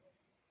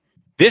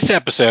This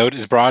episode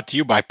is brought to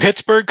you by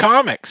Pittsburgh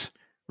Comics,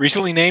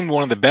 recently named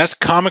one of the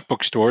best comic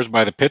book stores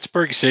by the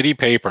Pittsburgh City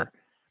Paper.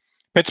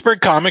 Pittsburgh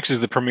Comics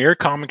is the premier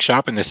comic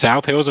shop in the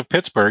South Hills of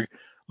Pittsburgh,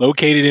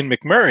 located in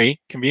McMurray,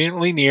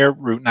 conveniently near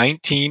Route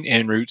 19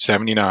 and Route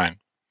 79.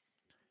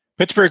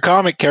 Pittsburgh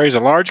Comic carries a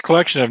large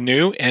collection of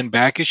new and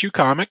back-issue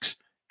comics,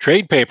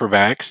 trade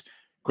paperbacks,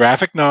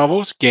 graphic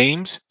novels,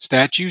 games,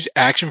 statues,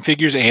 action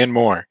figures, and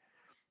more.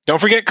 Don't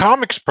forget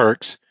Comics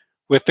Perks.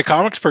 With the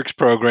Comics Perks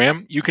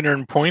program, you can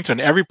earn points on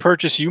every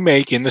purchase you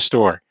make in the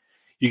store.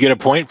 You get a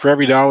point for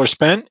every dollar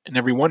spent, and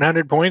every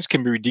 100 points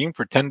can be redeemed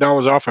for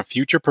 $10 off a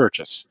future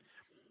purchase.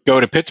 Go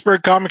to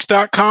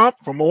pittsburghcomics.com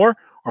for more,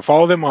 or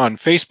follow them on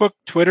Facebook,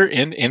 Twitter,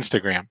 and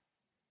Instagram.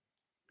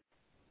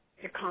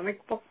 The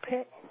comic book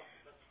pit?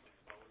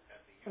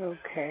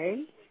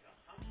 Okay.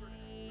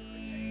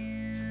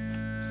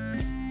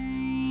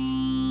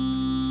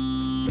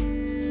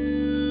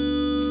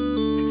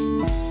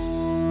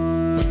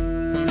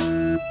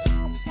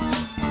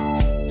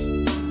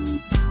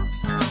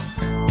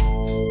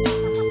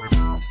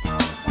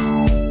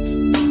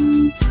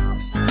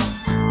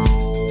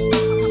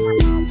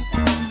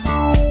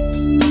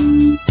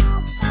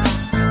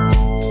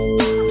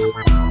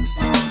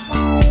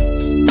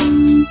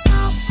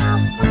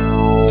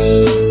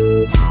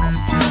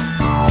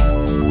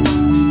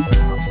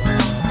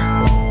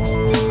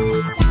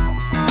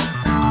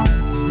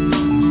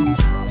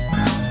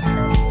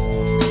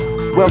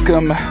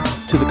 Welcome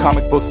to the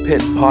Comic Book Pit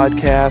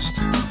podcast.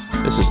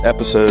 This is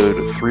episode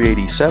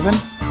 387.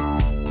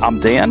 I'm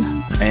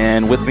Dan,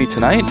 and with me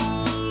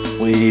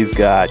tonight, we've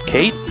got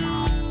Kate.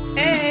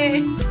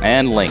 Hey.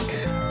 And Link.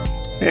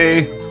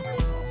 Hey.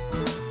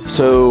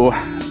 So,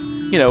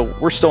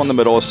 we're still in the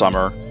middle of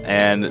summer,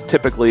 and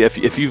typically,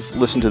 if you've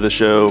listened to the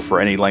show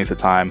for any length of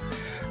time,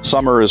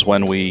 summer is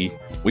when we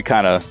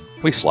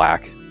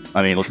slack.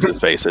 I mean, let's just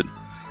face it.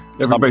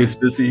 Everybody's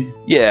busy.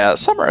 Yeah,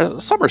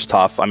 summer's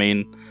tough. I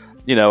mean,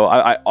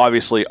 I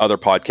obviously other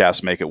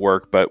podcasts make it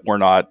work, but we're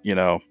not,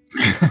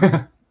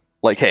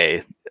 like,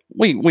 hey,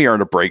 we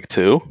earned a break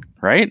too,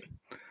 right?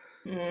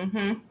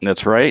 Mm-hmm.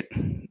 That's right.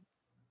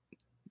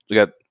 We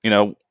got,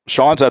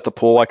 Sean's at the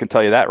pool. I can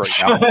tell you that right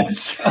now.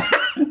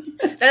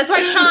 That's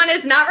why Sean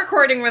is not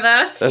recording with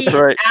us. That's He's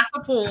right. at the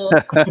pool.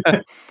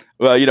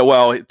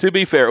 Well, to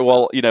be fair,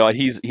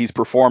 he's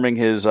performing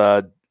his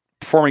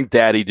performing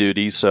daddy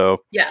duties.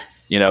 So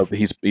yes,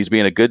 he's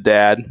being a good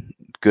dad,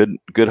 good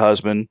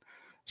husband.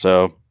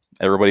 So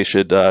everybody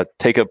should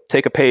take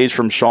a page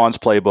from Sean's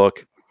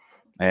playbook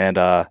and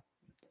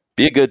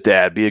be a good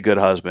dad, be a good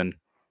husband,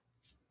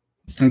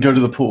 and go to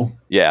the pool.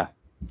 Yeah.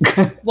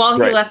 While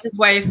he Right. lets his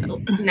wife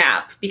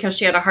nap because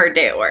she had a hard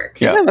day at work.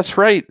 Yeah, that's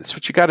right. That's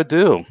what you got to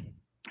do.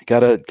 You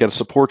gotta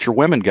support your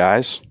women,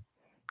 guys.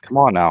 Come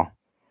on now.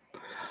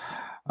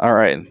 All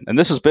right, and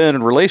this has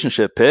been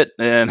Relationship Pit,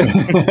 and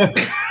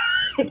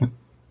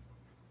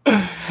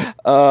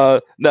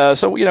no,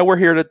 so we're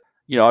here to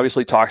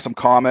obviously talk some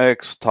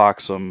comics,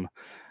 talk some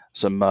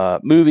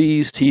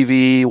movies,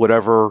 TV,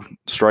 whatever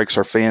strikes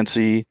our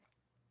fancy.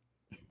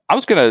 I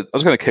was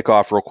gonna kick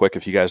off real quick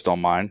if you guys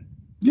don't mind.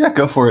 Yeah,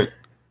 go for it.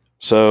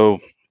 So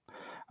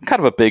I'm kind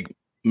of a big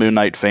Moon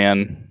Knight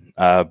fan.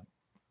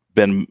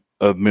 Been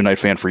a Moon Knight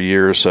fan for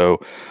years. So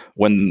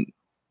when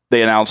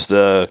they announced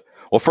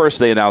first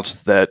they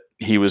announced that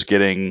he was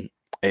getting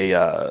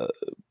a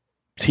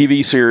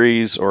TV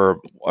series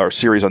or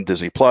series on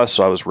Disney Plus.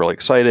 So I was really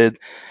excited.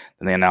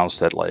 And they announced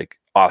that like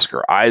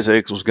Oscar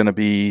Isaacs was going to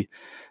be,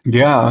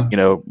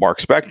 Mark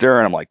Spector,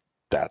 and I'm like,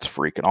 that's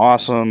freaking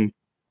awesome.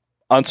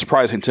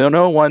 Unsurprising to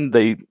no one,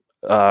 they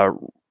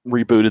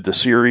rebooted the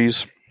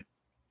series.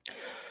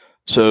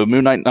 So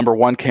Moon Knight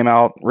 #1 came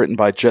out, written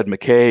by Jed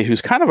MacKay,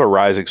 who's kind of a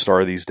rising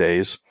star these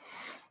days.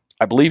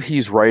 I believe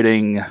he's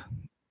writing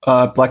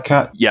Black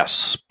Cat.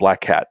 Yes,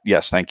 Black Cat.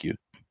 Yes, thank you.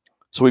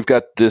 So we've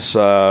got this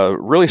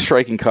really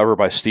striking cover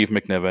by Steve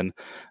McNiven,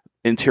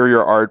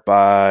 interior art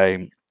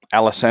by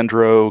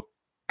Alessandro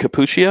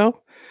Capuccio,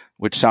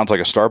 which sounds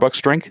like a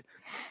Starbucks drink,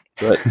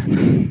 but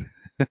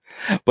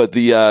but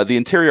the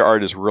interior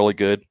art is really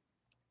good.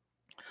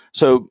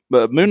 So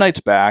Moon Knight's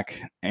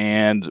back,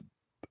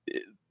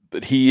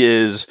 but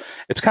it's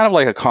kind of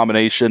like a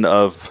combination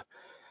of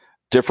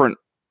different.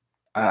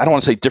 I don't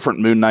want to say different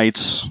Moon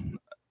Knights.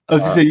 I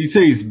was gonna say, you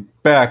say he's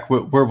back.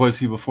 Where was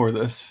he before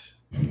this?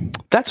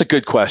 That's a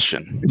good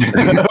question.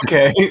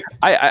 Okay.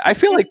 I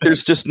feel like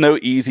there's just no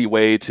easy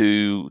way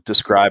to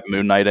describe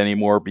Moon Knight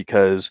anymore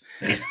because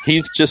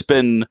he's just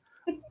been.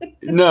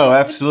 No,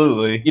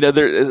 absolutely.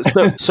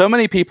 There's so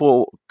many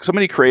people, so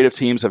many creative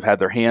teams have had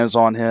their hands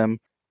on him.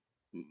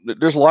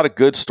 There's a lot of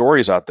good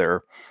stories out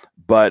there,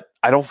 but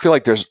I don't feel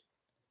like there's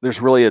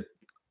really at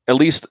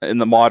least in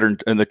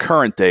the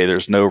current day,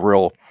 there's no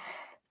real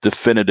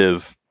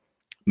definitive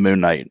Moon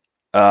Knight.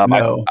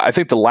 No. I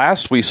think the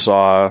last we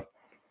saw,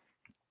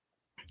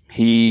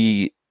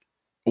 he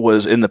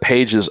was in the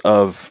pages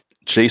of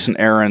Jason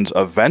Aaron's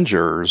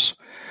Avengers.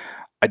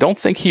 I don't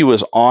think he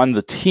was on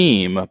the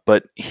team,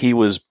 but he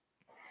was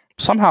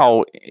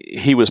somehow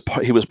he was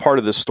part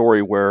of this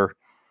story where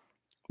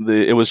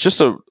it was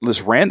just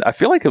I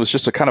feel like it was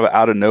just a kind of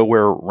out of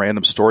nowhere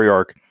random story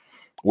arc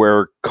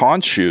where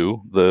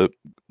Khonshu, the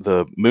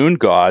moon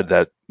god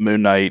that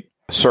Moon Knight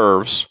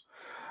serves,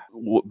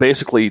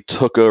 basically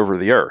took over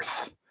the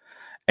Earth.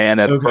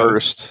 And at Okay.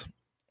 first,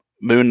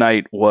 Moon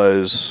Knight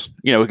was,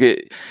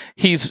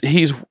 he's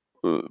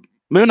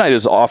Moon Knight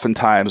is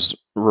oftentimes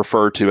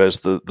referred to as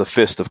the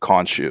fist of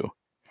Khonshu,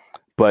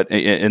 but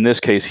in this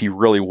case, he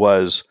really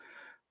was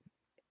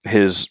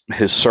his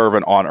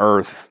servant on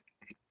Earth,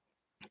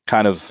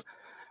 kind of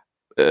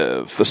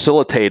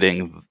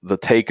facilitating the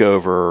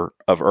takeover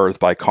of Earth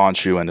by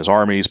Khonshu and his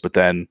armies. But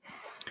then,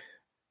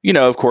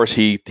 of course,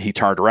 he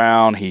turned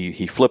around,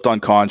 he flipped on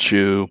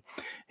Khonshu,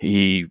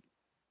 he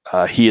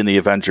and the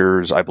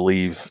Avengers, I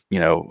believe,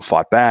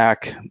 fought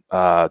back,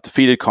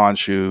 defeated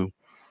Khonshu,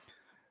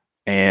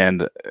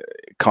 and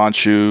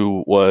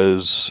Khonshu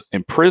was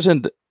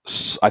imprisoned,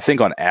 I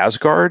think, on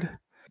Asgard.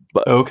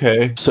 But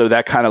Okay. so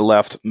that kind of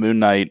left Moon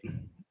Knight,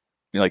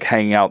 like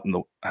hanging out in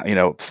the,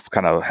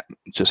 kind of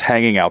just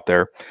hanging out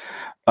there.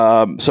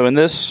 So in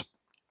this,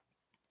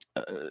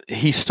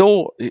 he's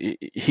still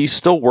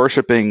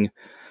worshiping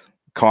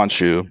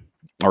Khonshu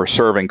or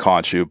serving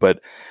Khonshu,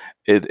 but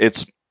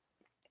it's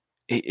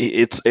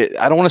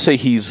I don't want to say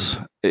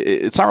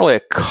it's not really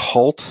a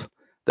cult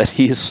that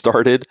he's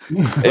started.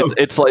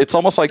 It's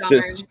almost like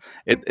this.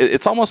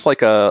 It's almost like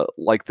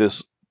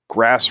this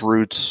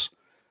grassroots,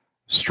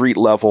 street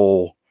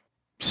level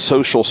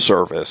social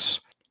service.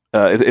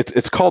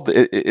 It's called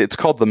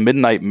the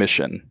Midnight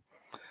Mission,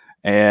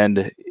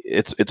 and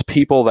it's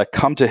people that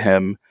come to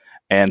him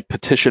and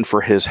petition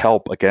for his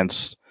help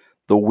against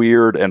the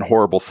weird and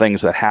horrible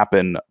things that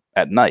happen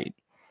at night.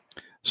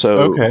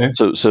 So Okay.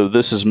 so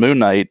this is Moon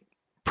Knight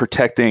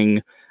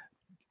protecting,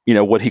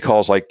 what he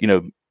calls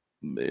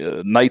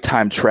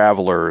nighttime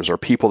travelers or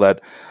people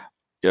that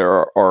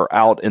are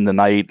out in the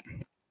night.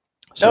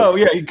 So, Oh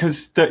yeah,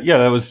 because that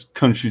was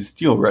Khonshu's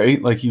deal,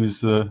 right? Like he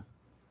was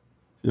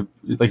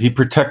he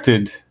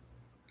protected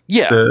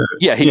yeah,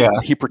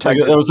 the he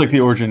protected. That was like the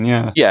origin,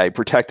 yeah. Yeah, he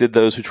protected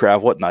those who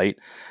travel at night,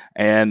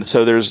 and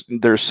so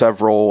there's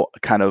several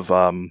kind of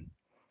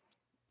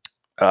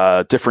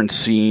different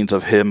scenes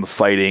of him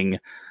fighting,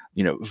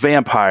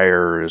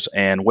 vampires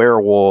and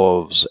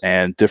werewolves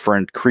and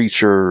different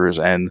creatures,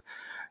 and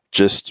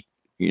just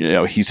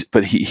he's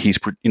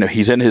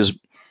in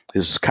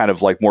his kind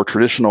of like more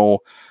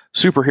traditional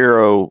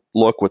superhero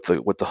look with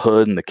the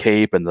hood and the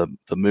cape and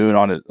the moon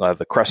on it,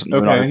 the crescent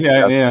moon on Okay, his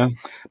yeah, chest. yeah.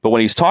 But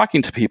when he's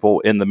talking to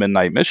people in the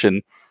Midnight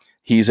Mission,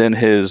 he's in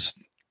his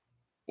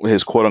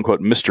quote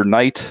unquote Mr.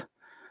 Knight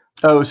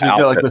Oh, so he's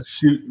got like outfit.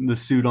 the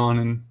suit on,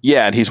 and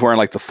Yeah, and he's wearing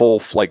like the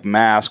full like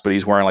mask, but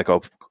he's wearing like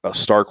a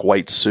stark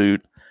white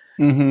suit,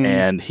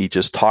 and he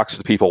just talks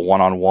to people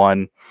one on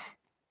one.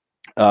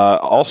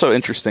 Also,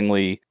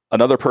 interestingly,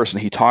 another person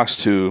he talks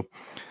to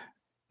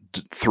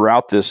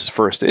throughout this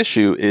first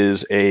issue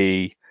is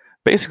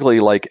basically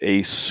like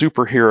a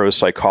superhero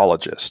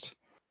psychologist.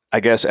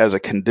 I guess as a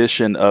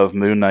condition of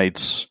Moon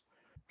Knight's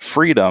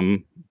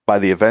freedom by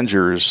the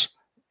Avengers,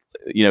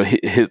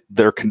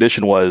 their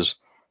condition was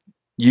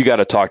you got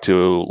to talk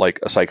to like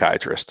a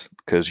psychiatrist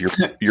because you're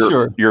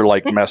Sure. you're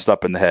like messed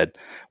up in the head,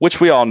 which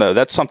we all know.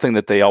 That's something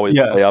that they always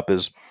play up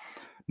as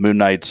Moon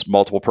Knight's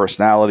multiple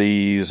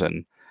personalities,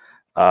 and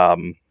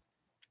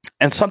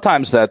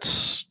sometimes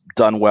that's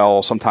done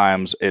well,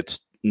 sometimes it's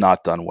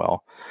not done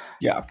well.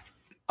 Yeah.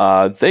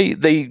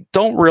 They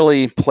don't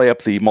really play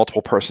up the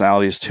multiple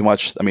personalities too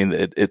much. I mean,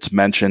 it's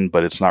mentioned,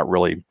 but it's not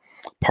really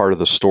part of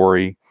the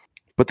story.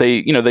 But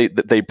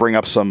they bring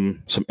up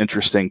some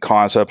interesting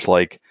concepts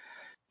like,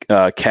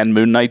 can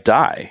Moon Knight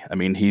die? I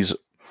mean, he's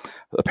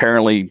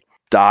apparently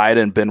died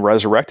and been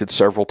resurrected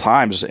several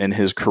times in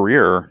his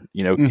career.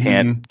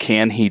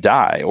 Can he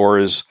die, or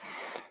is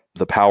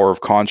the power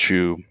of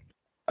Khonshu,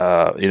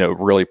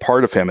 really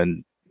part of him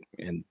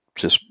and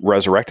just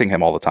resurrecting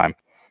him all the time?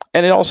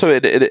 And it also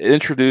it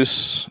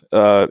introduces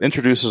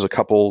a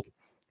couple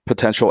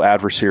potential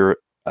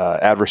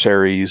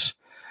adversaries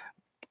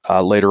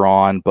later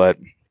on, but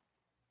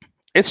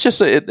it's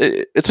just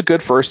it's a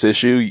good first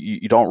issue.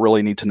 You don't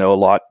really need to know a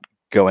lot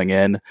going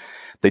in.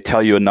 They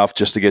tell you enough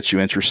just to get you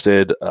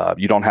interested.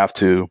 You don't have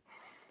to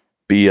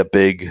be a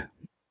big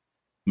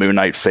Moon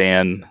Knight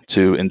fan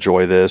to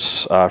enjoy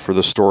this. For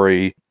the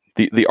story,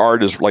 the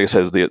art is, like I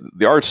said,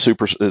 the art's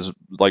is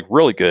like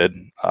really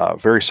good,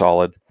 very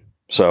solid.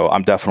 So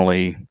I'm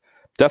definitely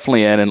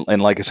in.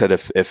 And like I said,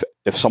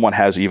 if someone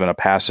has even a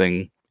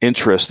passing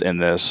interest in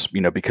this,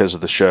 because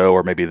of the show,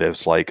 or maybe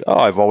there's like, oh,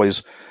 I've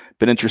always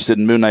been interested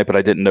in Moon Knight, but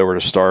I didn't know where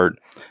to start,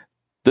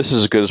 this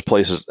is as good a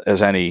place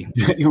as any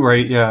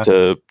right, yeah.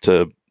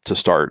 to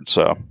start.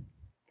 So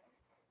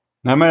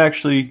I might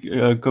actually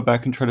go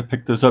back and try to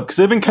pick those up because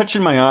they've been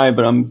catching my eye,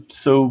 but I'm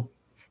so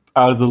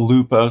out of the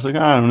loop. I was like,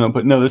 I don't know,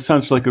 but no, this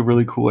sounds like a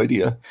really cool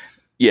idea.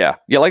 Yeah.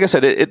 Like I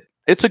said,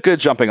 it's a good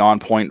jumping on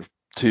point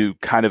to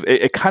kind of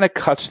it kind of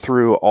cuts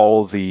through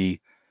all the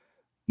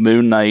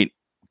Moon Knight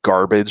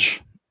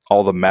garbage,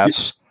 all the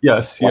mess.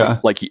 Yes, yeah.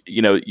 Like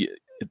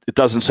it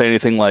doesn't say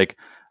anything like,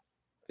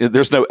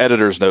 there's no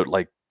editor's note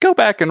like go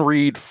back and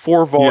read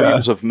 4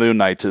 volumes of Moon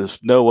Knight to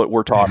know what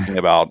we're talking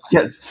about.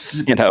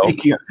 Yes. You know.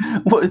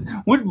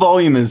 What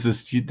volume is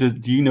this?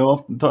 Do you know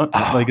off the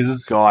top? Like, is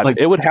this God, like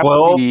it would have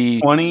 12, to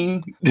be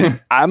 20?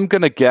 I'm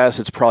gonna guess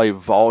it's probably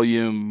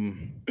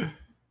volume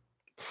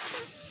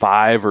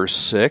 5 or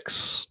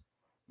 6.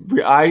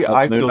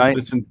 I Moon feel Knight?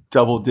 it's in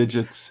double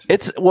digits.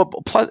 It's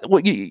plus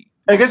what you.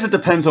 I guess it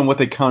depends on what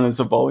they count as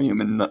a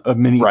volume in a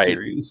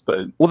miniseries,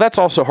 but Well, that's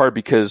also hard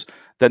because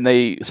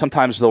then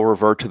sometimes they'll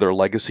revert to their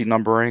legacy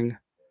numbering,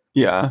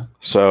 yeah.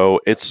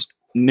 so it's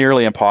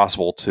nearly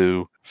impossible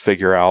to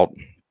figure out.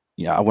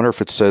 Yeah, I wonder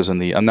if it says in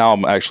the. And now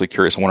I'm actually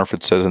curious. I wonder if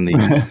it says in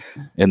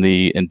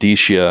the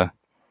indicia.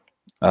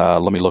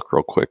 Let me look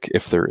real quick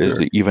if there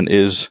even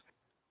is.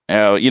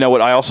 You know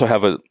what? I also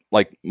have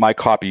my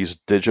copy's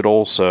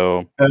digital,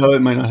 so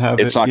it might not have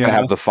it's not yeah. going to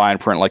have the fine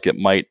print like it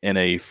might in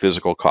a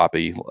physical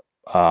copy.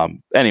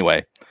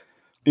 Anyway.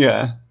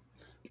 Yeah.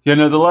 Yeah,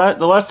 no, the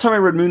last time I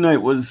read Moon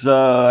Knight was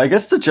I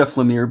guess the Jeff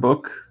Lemire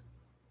book.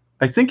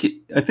 I think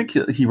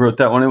he wrote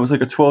that one. It was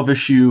like a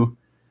 12-issue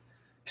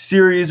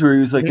series where he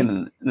was like in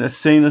an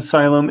insane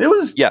asylum. It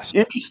was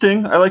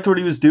interesting. I liked what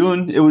he was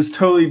doing. It was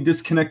totally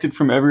disconnected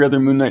from every other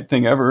Moon Knight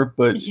thing ever,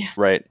 but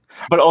right.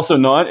 But also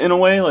not in a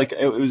way. Like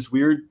it was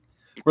weird.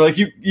 Where like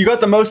you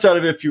got the most out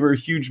of it if you were a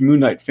huge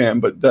Moon Knight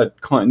fan, but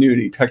that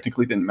continuity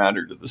technically didn't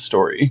matter to the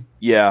story.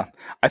 Yeah,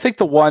 I think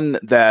the one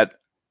that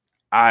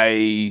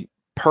I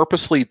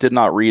purposely did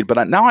not read,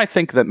 but now I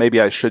think that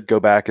maybe I should go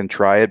back and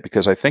try it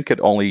because I think it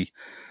only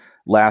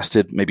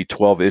lasted maybe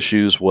 12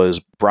 issues. Was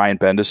Brian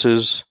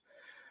Bendis's?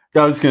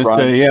 I was going to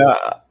say, yeah,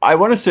 I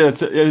want to say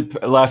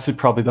it lasted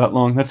probably that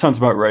long. That sounds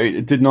about right.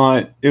 It did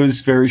not. It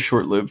was very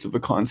short-lived of a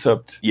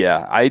concept.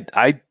 Yeah,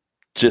 I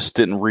just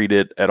didn't read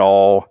it at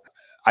all.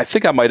 I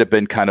think I might have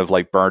been kind of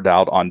like burned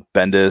out on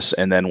Bendis,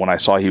 and then when I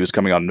saw he was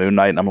coming on Moon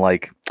Knight, and I'm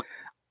like,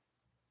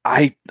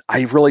 I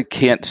really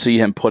can't see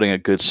him putting a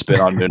good spin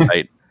on Moon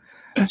Knight.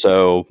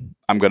 So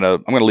I'm gonna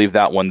leave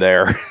that one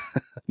there.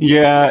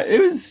 Yeah, it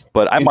was.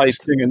 But I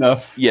interesting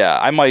enough. Yeah,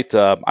 I might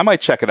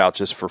check it out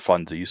just for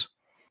funsies.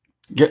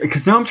 Yeah,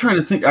 because now I'm trying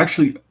to think.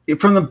 Actually,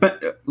 from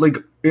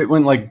it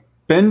went like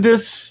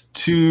Bendis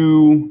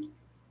to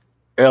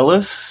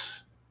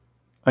Ellis,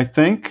 I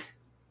think.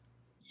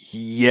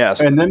 Yes.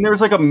 And then there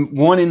was like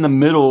one in the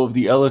middle of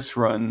the Ellis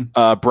run.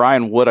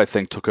 Brian Wood, I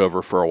think, took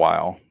over for a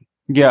while.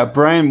 Yeah,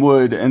 Brian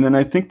Wood, and then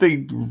I think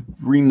they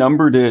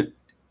renumbered it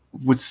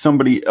with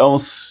somebody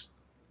else,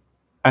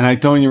 and I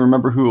don't even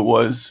remember who it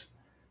was.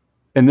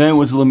 And then it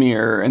was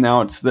Lemire, and now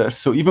it's this.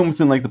 So even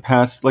within like the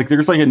past, like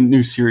there's like a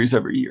new series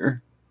every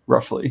year,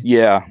 roughly.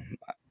 Yeah,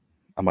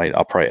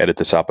 I'll probably edit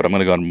this out, but I'm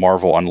going to go on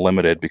Marvel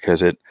Unlimited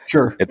because it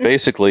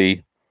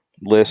basically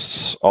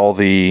lists all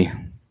the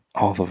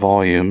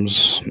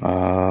volumes.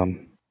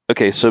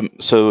 Okay,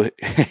 so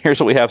here's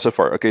what we have so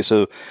far. Okay,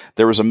 so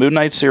there was a Moon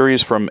Knight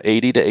series from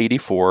 80 to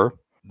 84.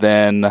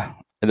 And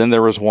then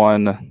there was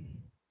one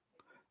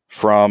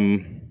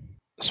from,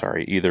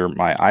 either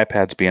my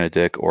iPad's being a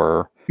dick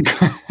or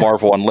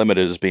Marvel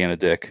Unlimited is being a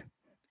dick.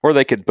 Or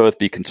they could both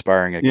be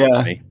conspiring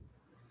against me.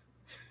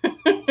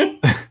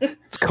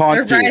 It's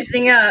Khonshu. They're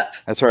rising up.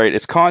 That's right.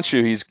 It's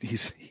Khonshu.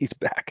 He's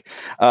back.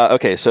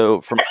 Okay,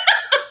 so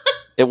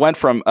it went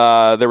from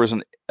there was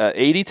an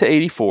 80 to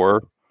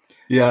 84.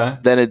 Yeah.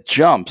 Then it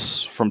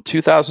jumps from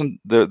 2000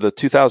 the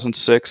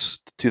 2006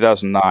 to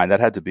 2009. That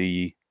had to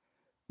be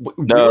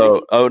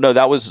Really? Oh no,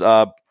 that was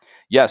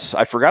yes,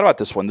 I forgot about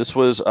this one. This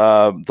was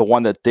the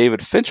one that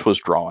David Finch was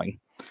drawing.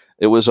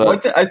 It was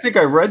I think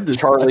I read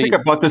this. I think I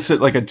bought this at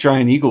like a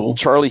Giant Eagle.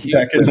 Charlie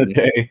Houston. Back in the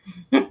day.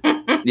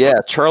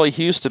 Yeah, Charlie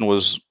Houston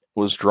was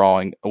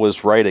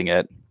writing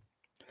it.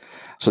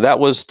 So that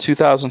was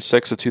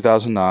 2006 to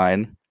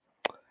 2009.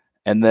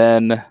 And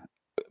then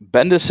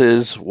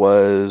Bendis's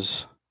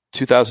was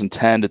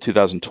 2010 to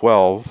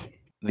 2012.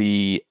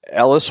 The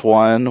Ellis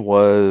one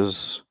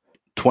was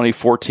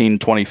 2014,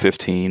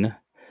 2015.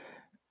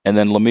 And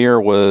then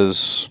Lemire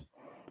was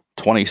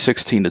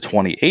 2016 to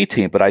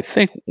 2018. But I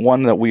think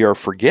one that we are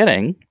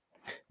forgetting,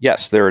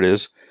 yes, there it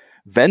is.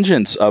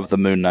 Vengeance of the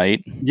Moon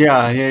Knight.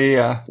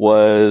 Yeah.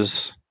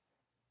 Was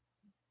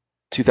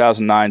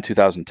 2009,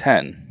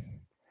 2010.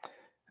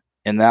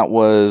 And that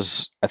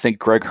was, I think,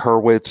 Greg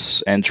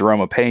Hurwitz and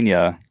Jerome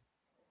Pena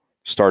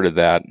started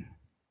that.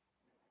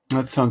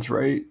 That sounds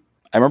right.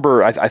 I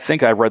remember, I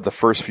think I read the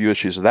first few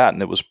issues of that,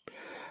 and it was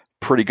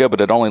pretty good,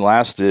 but it only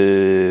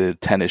lasted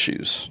 10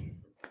 issues.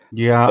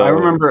 Yeah, so, I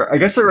remember. I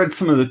guess I read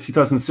some of the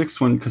 2006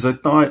 one because I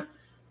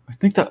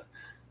think that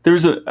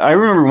I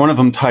remember one of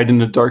them tied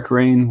into Dark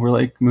Reign where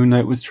like Moon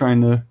Knight was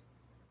trying to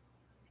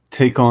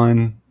take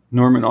on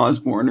Norman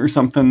Osborn or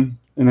something,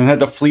 and then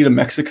had to flee to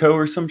Mexico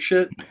or some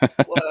shit.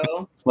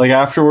 Whoa. Like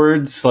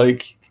afterwards,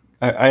 like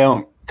I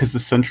don't, because the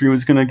Sentry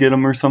was gonna get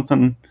him or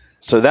something.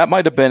 So that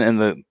might have been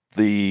in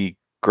the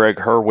Greg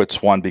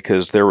Hurwitz one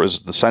because there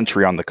was the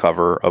Sentry on the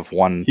cover of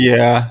one.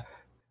 Yeah.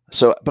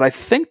 So, but I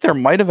think there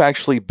might have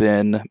actually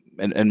been,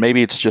 and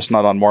maybe it's just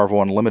not on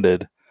Marvel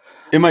Unlimited,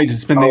 It might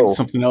just been named Oh.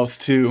 something else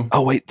too.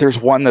 Oh wait, there's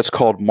one that's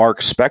called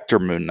Mark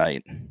Spector Moon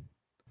Knight.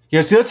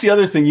 Yeah, see, that's the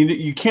other thing.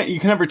 You can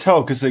never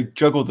tell because they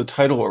juggle the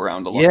title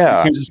around a lot. Yeah.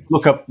 You can't just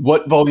look up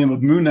what volume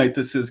of Moon Knight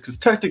this is because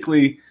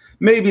technically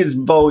maybe it's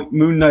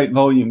Moon Knight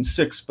Volume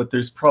 6, but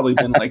there's probably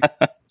been like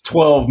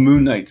 12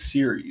 Moon Knight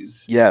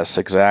series. Yes,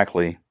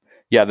 exactly.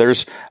 Yeah,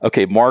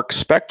 Mark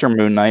Spector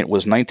Moon Knight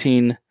was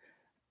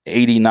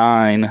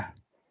 1989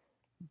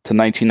 to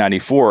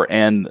 1994,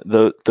 and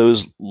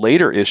those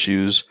later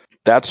issues,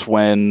 that's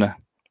when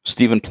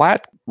Stephen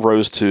Platt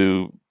rose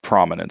to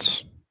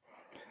prominence.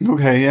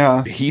 Okay,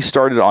 yeah. He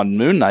started on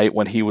Moon Knight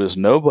when he was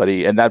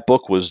nobody, and that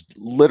book was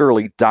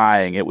literally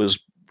dying. It was,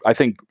 I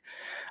think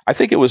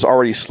it was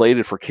already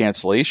slated for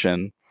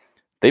cancellation.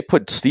 They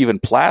put Stephen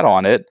Platt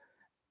on it,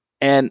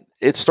 and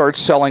it started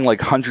selling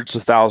like hundreds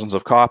of thousands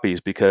of copies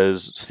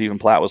because Stephen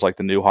Platt was like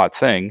the new hot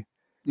thing.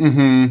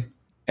 Mm-hmm.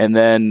 And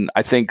then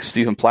I think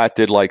Stephen Platt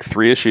did like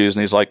 3 issues,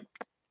 and he's like,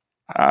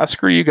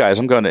 "Screw you guys!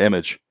 I'm going to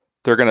Image.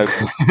 They're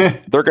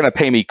gonna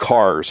pay me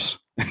cars.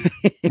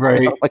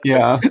 Right. Like,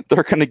 Yeah.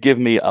 they're gonna give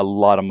me a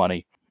lot of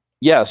money."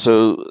 Yeah.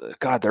 So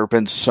God, there have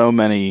been so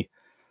many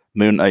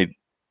Moon Knight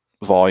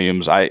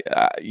volumes.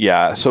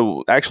 Yeah.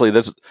 So actually,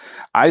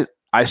 I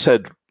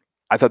said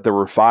I thought there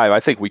were 5. I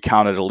think we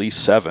counted at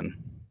least 7.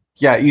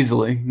 Yeah,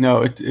 easily.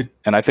 No,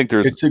 And I think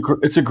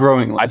it's a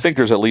growing list. I think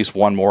there's at least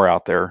one more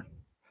out there.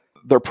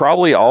 They're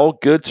probably all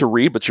good to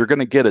read, but you're going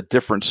to get a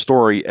different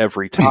story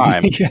every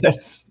time.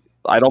 Yes.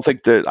 I don't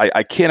think that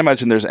I can't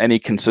imagine there's any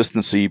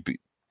consistency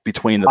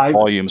between the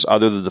volumes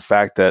other than the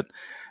fact that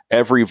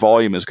every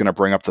volume is going to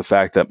bring up the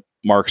fact that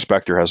Mark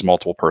Spector has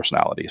multiple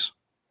personalities.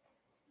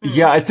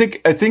 Yeah, I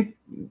think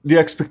the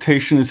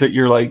expectation is that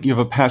you have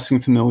a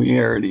passing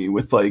familiarity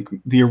with like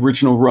the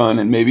original run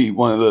and maybe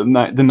one of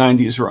the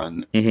 90s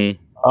run. Mm-hmm.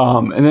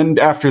 And then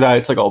after that,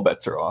 it's like all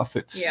bets are off.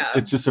 It's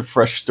just a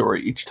fresh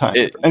story each time.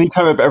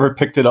 Anytime I've ever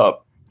picked it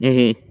up,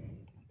 mm-hmm.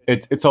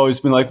 it's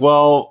always been like,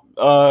 well,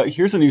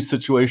 here's a new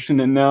situation,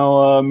 and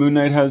now Moon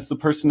Knight has the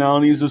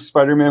personalities of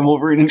Spider-Man,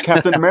 Wolverine, and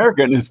Captain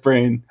America in his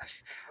brain.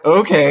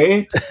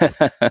 Okay.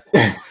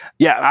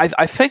 Yeah,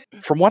 I think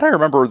from what I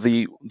remember,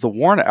 the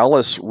Warren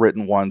Ellis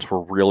written ones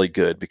were really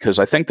good because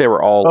I think they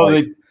were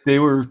all they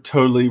were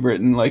totally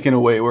written like in a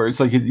way where it's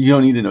like you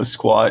don't need to know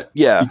squat.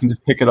 Yeah, you can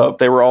just pick it up.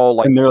 They were all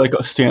like, and they're like a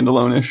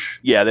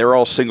standalone-ish. Yeah, they were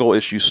all single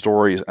issue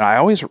stories, and I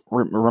always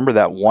remember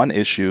that one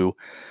issue,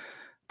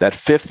 that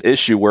 5th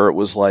issue where it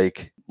was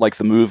like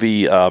the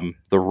movie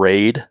The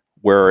Raid,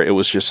 where it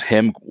was just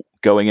him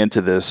going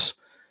into this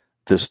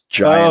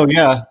giant. Oh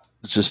yeah.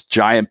 Just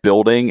giant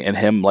building and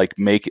him like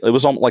it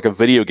was almost like a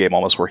video game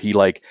almost where he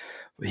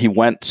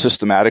went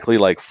systematically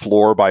like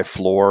floor by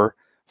floor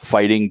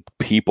fighting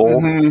people,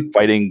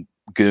 fighting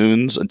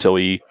goons until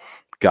he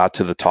got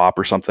to the top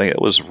or something. It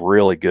was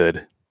really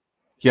good.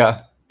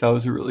 Yeah, that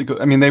was a really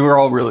good. I mean, they were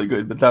all really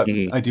good, but that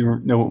I do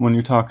know what one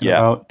you're talking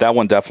about. That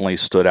one definitely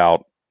stood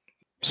out.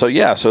 So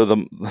yeah, so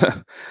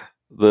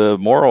the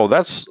moral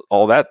that's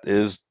all that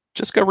is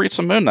just go read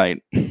some Moon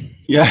Knight.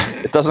 Yeah,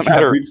 it doesn't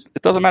matter.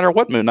 It doesn't matter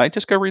what Moon Knight.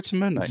 Just go read some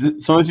Moon Knight.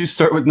 As long as you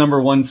start with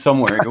number 1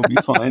 somewhere, you'll be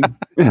fine.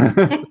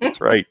 That's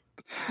right.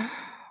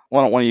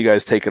 Why don't one of you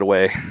guys take it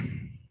away?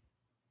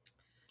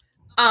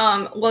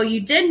 Well, you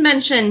did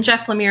mention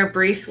Jeff Lemire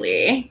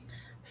briefly,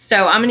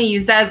 so I'm going to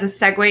use that as a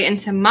segue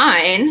into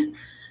mine.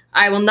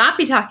 I will not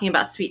be talking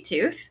about Sweet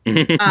Tooth,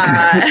 even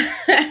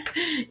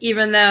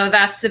though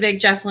that's the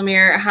big Jeff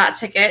Lemire hot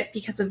ticket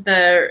because of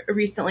the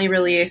recently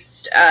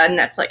released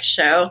Netflix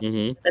show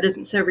that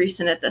isn't so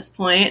recent at this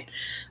point.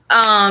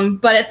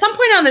 But at some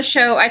point on the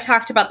show, I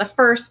talked about the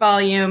first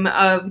volume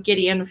of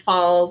Gideon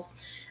Falls,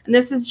 and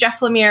this is Jeff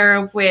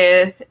Lemire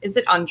with, is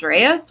it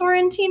Andrea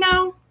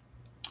Sorrentino?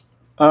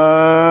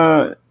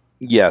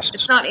 Yes.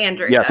 It's not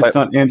Andrea. Yeah, it's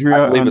not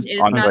Andrea. I believe it's It's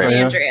not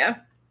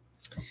Andrea.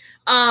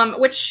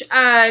 Which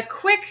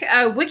quick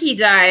wiki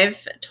dive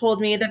told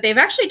me that they've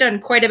actually done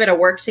quite a bit of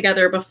work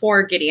together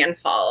before Gideon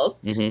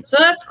Falls. So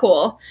that's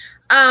cool.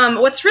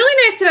 What's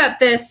really nice about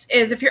this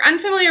is if you're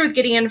unfamiliar with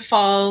Gideon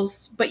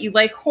Falls, but you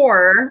like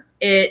horror,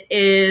 it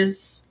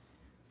is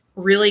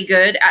really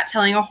good at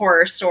telling a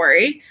horror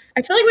story.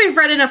 I feel like we've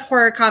read enough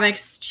horror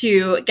comics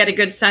to get a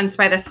good sense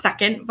by the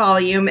second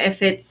volume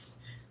if it's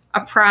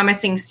a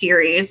promising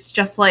series,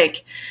 just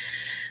like,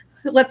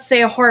 let's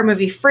say, a horror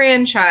movie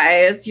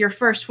franchise. Your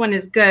first one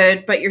is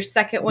good, but your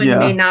second one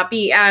may not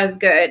be as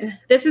good.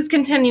 This is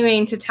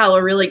continuing to tell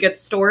a really good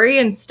story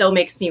and still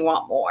makes me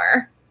want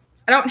more.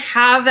 I don't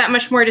have that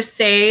much more to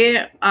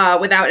say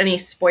without any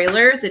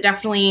spoilers. It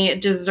definitely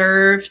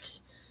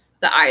deserved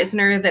the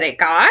Eisner that it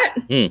got.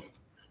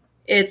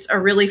 It's a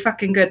really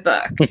fucking good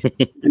book.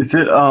 Is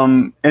it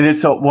and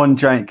it's a one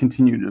giant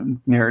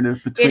continued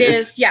narrative between it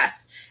is,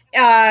 yes.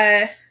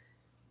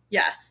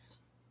 Yes.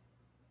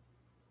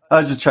 I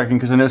was just checking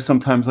because I know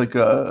sometimes like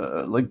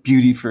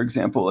Beauty, for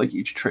example, like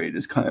each trade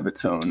is kind of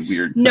its own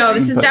weird thing. No,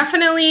 this is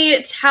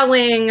definitely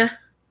telling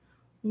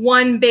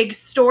one big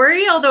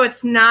story, although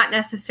it's not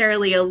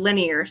necessarily a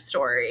linear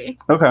story.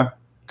 Okay.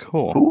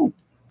 Cool.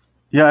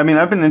 Yeah, I mean,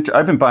 I've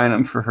been buying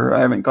them for her.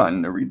 I haven't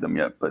gotten to read them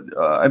yet, but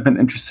I've been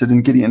interested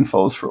in Gideon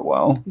Falls for a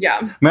while.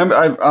 Yeah.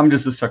 I'm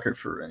just a sucker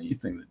for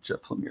anything that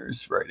Jeff Lemire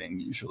is writing.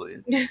 Usually,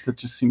 that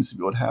just seems to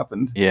be what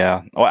happened.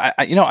 Yeah. Well,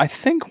 I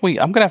think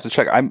I'm gonna have to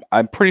check.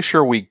 I'm pretty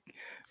sure we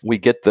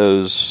get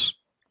those.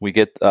 We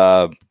get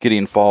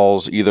Gideon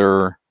Falls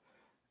either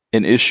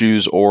in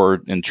issues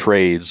or in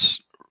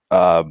trades.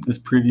 This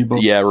preview book.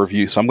 Yeah,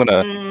 review. So I'm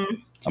gonna. Mm.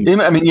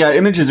 I mean, yeah,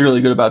 Image is really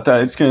good about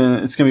that. It's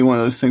gonna be one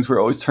of those things where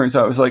it always turns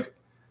out it's like,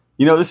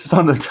 this is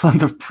on the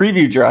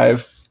preview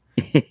drive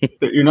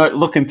that you're not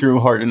looking through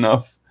hard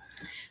enough.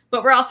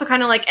 But we're also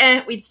kind of like,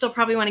 we'd still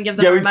probably want to give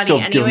them Yeah, our we'd money still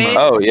give them anyway.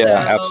 Oh yeah,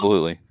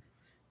 absolutely.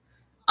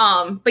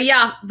 But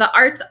yeah, the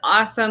art's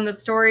awesome. The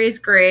story's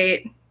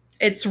great.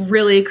 It's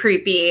really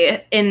creepy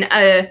in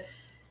a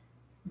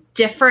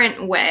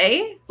different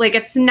way. Like,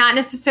 it's not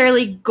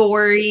necessarily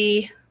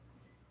gory.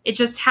 It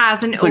just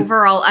has an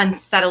overall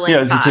unsettling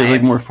Yeah, it's vibe.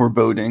 like more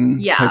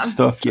foreboding type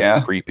stuff.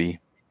 Yeah. Creepy.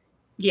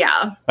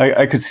 Yeah.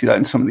 I could see that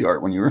in some of the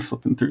art when you were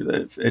flipping through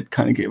that. It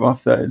kind of gave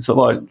off that. It's a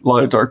lot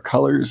of dark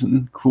colors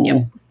and cool. Yep.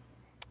 Well,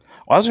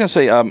 I was going to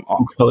say,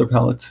 color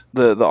palettes.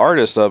 The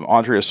artist,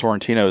 Andrea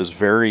Sorrentino, is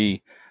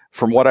very,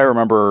 from what I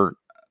remember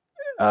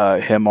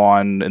him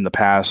on in the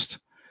past,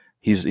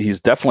 he's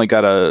definitely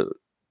got I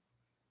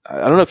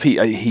don't know if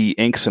he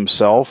inks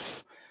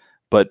himself,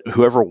 but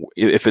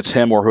if it's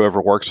him or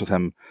whoever works with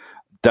him,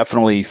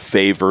 definitely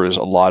favors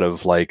a lot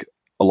of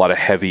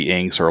heavy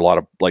inks or a lot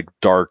of like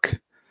dark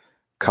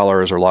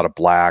colors or a lot of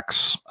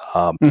blacks.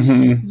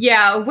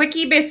 Yeah,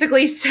 Wiki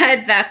basically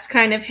said that's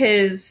kind of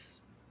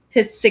his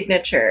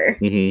signature.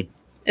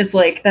 Is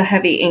like the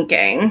heavy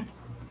inking.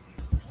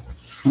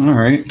 All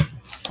right,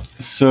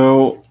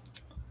 so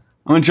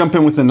I'm gonna jump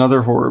in with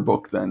another horror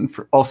book then,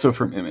 also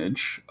from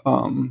Image.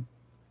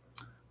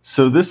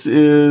 So this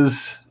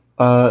is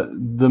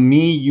The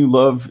Me You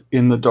Love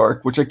in the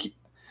Dark, which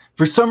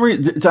for some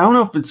reason, I don't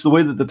know if it's the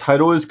way that the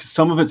title is, because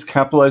some of it's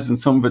capitalized and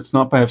some of it's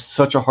not, but I have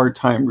such a hard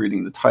time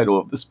reading the title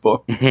of this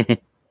book.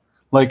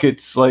 Like,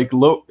 it's like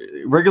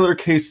regular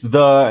case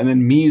the, and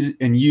then me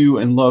and you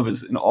and love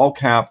is in all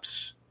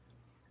caps.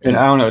 And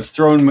I don't know, it's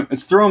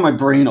throwing my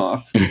brain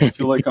off. I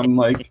feel like I'm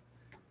like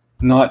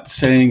not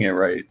saying it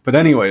right. But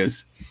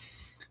anyways,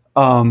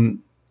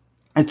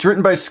 it's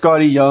written by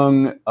Scotty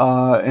Young,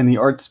 and the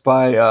art's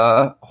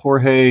by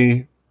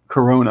Jorge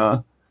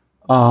Corona.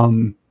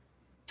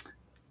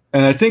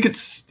 And I think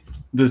it's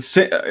the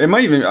same. It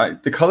might even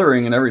the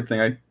coloring and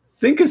everything. I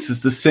think this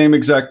is the same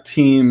exact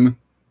team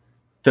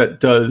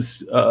that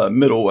does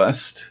Middle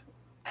West.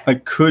 I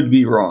could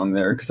be wrong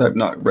there because I've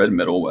not read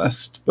Middle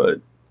West,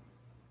 but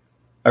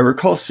I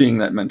recall seeing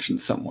that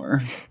mentioned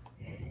somewhere.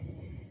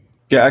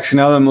 Yeah, actually,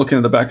 now that I'm looking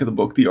at the back of the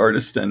book, the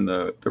artist and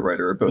the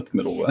writer are both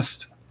Middle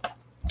West,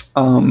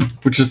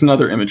 which is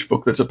another Image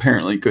book that's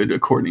apparently good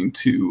according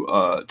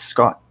to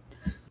Scott.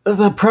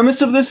 The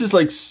premise of this is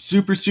like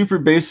super, super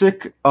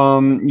basic.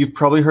 You've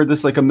probably heard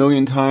this like a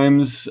million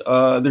times.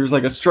 There's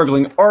like a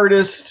struggling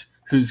artist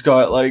who's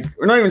got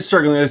or not even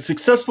struggling, a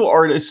successful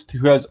artist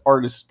who has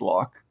artist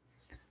block.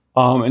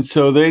 And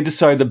so they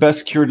decide the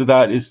best cure to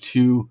that is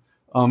to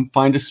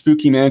find a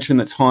spooky mansion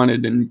that's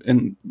haunted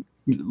and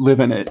live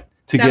in it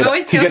to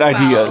get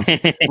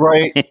ideas.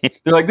 Right?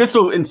 They're like, this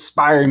will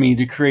inspire me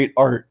to create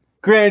art.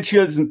 Granted, she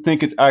doesn't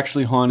think it's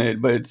actually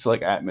haunted, but it's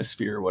like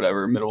atmosphere or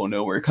whatever, middle of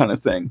nowhere kind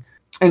of thing.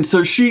 And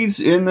so she's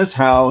in this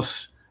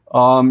house.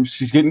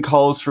 She's getting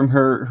calls from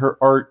her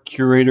art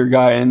curator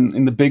guy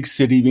in the big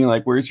city being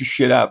like, where's your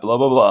shit at? Blah,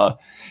 blah, blah.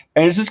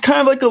 And it's just kind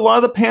of like a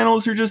lot of the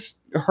panels are just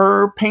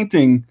her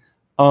painting.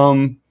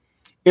 It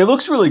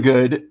looks really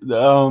good.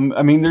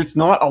 I mean, there's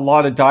not a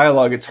lot of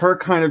dialogue. It's her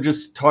kind of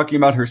just talking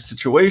about her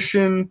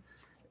situation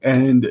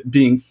and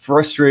being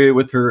frustrated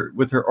with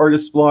her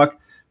artist block.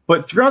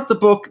 But throughout the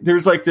book,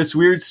 there's like this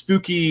weird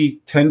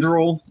spooky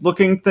tendril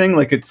looking thing.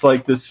 Like it's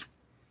like this.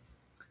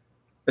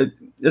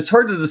 It's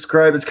hard to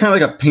describe. It's kind of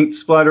like a paint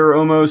splatter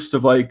almost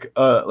of like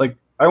I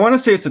want to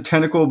say it's a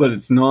tentacle, but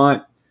it's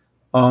not.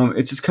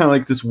 It's just kind of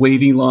like this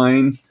wavy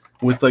line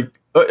with like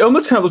it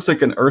almost kind of looks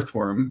like an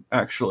earthworm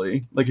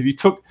actually. Like if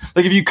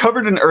you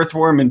covered an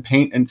earthworm in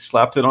paint and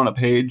slapped it on a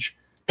page,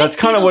 that's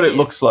kind of what it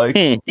looks like.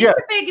 Yeah,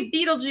 a big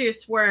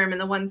Beetlejuice worm in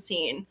the one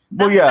scene.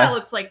 That's what that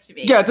looks like to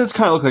me. Yeah, it does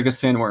kind of look like a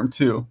sandworm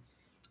too.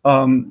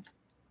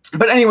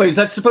 But anyways,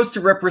 that's supposed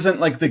to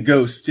represent like the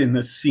ghost in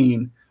this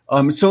scene.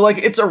 So like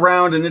it's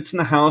around and it's in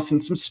the house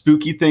and some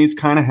spooky things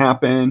kind of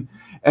happen,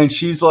 and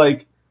she's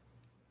like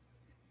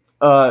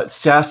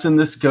sassing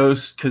this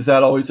ghost because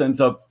that always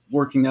ends up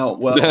working out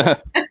well.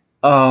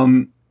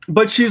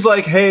 But she's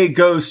like, hey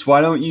ghost,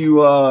 why don't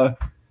you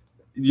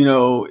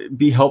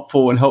be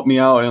helpful and help me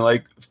out and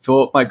like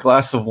fill up my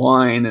glass of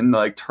wine and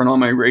like turn on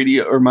my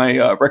radio or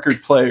my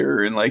record player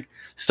and like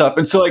stuff.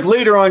 And so like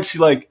later on she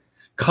like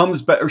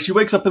comes back, or she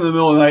wakes up in the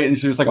middle of the night and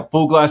there's like a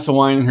full glass of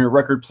wine and her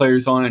record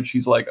player's on and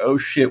she's like, oh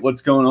shit,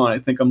 what's going on? I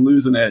think I'm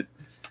losing it.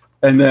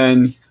 And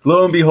then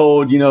lo and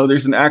behold,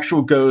 there's an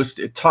actual ghost.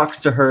 It talks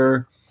to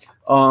her.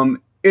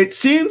 It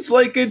seems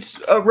like it's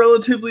a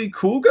relatively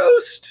cool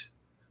ghost.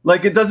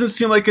 Like it doesn't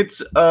seem like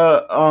it's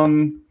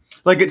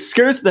like it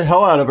scares the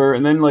hell out of her,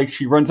 and then like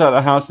she runs out of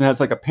the house and has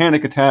like a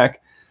panic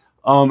attack.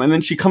 And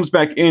then she comes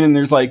back in and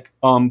there's like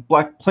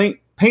black paint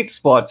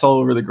spots all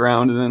over the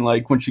ground, and then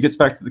like when she gets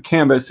back to the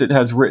canvas, it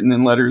has written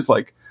in letters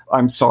like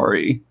 "I'm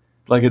sorry,"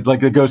 like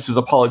the ghost is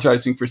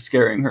apologizing for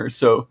scaring her.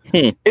 So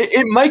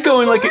it might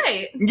go in like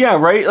right. yeah,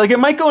 right, like it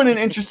might go in an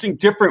interesting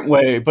different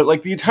way. But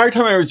like the entire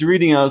time I was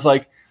reading, I was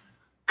like,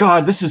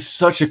 God, this is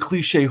such a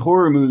cliche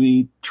horror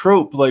movie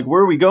trope. Like,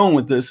 where are we going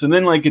with this? And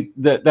then like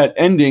that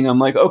ending, I'm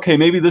like, okay,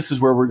 maybe this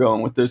is where we're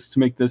going with this to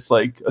make this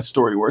like a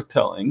story worth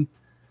telling.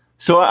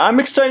 So I'm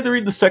excited to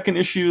read the second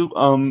issue.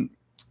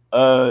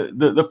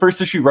 The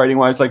first issue, writing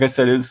wise, like I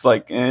said, is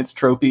like it's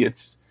tropey.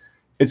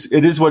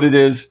 It is what it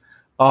is.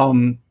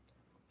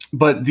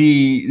 But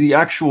the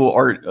actual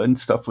art and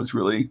stuff was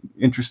really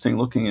interesting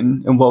looking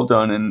and well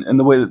done, and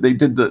the way that they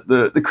did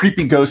the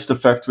creepy ghost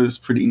effect was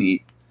pretty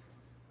neat.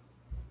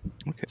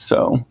 Okay.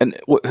 So and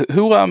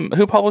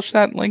who published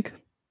that, Link?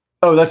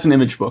 Oh, that's an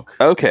Image book.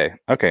 Okay.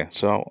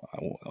 So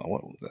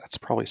that's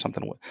probably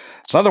something.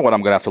 It's another one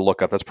I'm gonna have to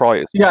look up. That's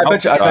probably I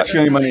bet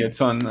you any money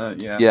it's on.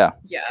 Yeah.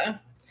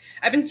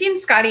 I've been seeing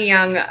Scotty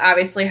Young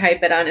obviously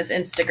hype it on his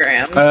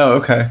Instagram. Oh,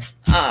 okay.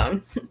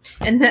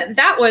 And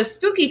that was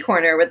Spooky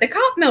Corner with the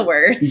Comp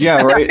Millwards.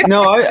 Yeah, right.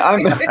 No,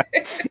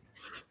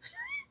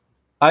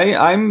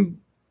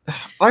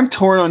 I'm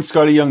torn on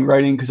Scotty Young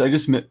writing because I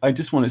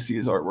just want to see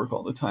his artwork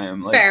all the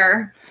time. Like,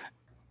 fair.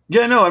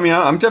 Yeah, no, I mean,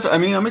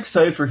 I'm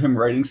excited for him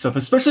writing stuff,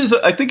 especially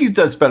I think he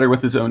does better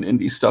with his own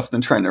indie stuff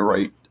than trying to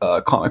write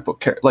comic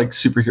book like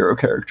superhero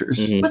characters.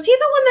 Mm-hmm. Was he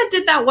the one that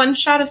did that one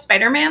shot of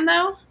Spider-Man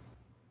though?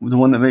 The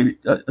one that made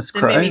us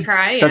cry. Made me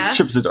cry. Yeah. That's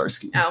Chip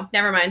Zdarsky. Oh,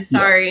 never mind.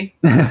 Sorry.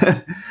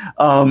 Yeah.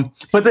 But I mean,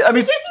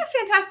 he did do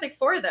Fantastic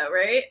Four though,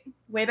 right?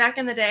 Way back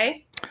in the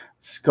day.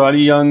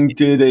 Scotty Young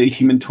did a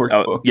Human Torch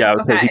book. Yeah,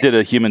 okay. He did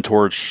a Human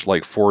Torch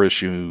like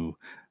 4-issue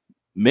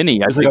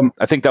mini.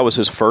 I think that was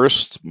his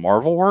first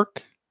Marvel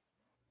work.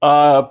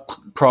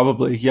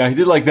 Probably. Yeah, he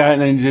did like that,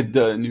 and then he did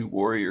the New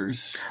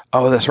Warriors.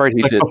 Oh, that's right.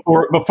 He did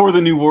before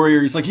the New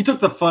Warriors. Like he took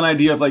the fun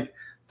idea of like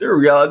they're a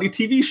reality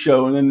TV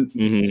show, and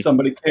then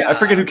somebody came, I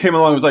forget who came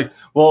along and was like,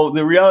 well,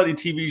 the reality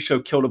TV show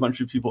killed a bunch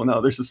of people, now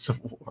there's a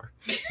civil war.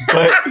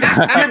 But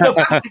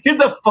he had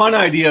the fun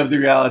idea of the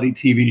reality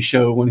TV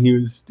show when he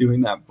was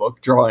doing that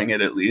book, drawing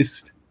it at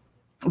least.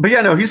 But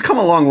yeah, no, he's come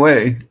a long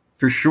way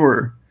for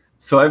sure.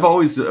 So I've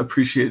always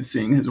appreciated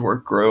seeing his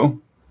work grow.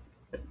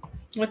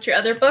 What's your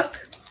other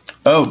book?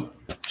 Oh,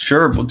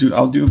 sure.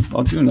 I'll do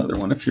another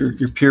one if you're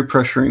peer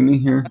pressuring me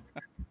here.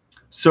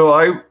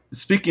 So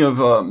speaking of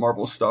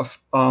Marvel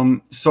stuff,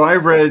 so I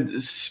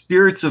read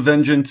Spirits of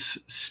Vengeance,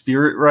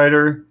 Spirit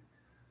Rider.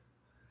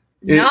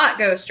 Not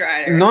Ghost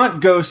Rider.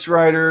 Not Ghost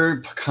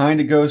Rider, kind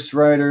of Ghost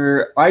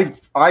Rider. I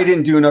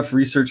didn't do enough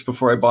research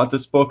before I bought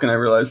this book, and I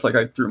realized like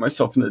I threw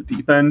myself into the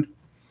deep end.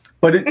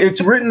 But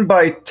it's written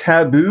by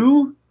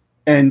Taboo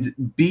and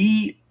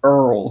B.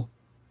 Earl.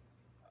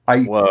 I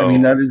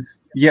mean, that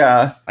is,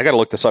 yeah. I got to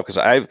look this up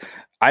because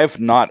I've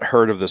not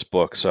heard of this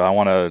book, so I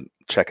want to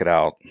check it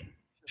out.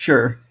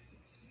 Sure.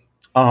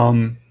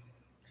 And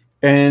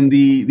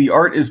the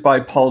art is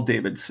by Paul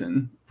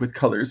Davidson with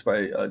colors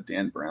by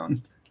Dan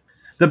Brown.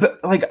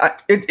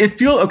 It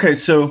feels okay.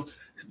 So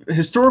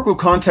historical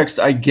context,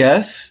 I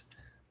guess.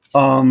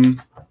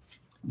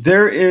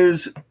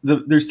 There's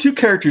two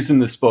characters in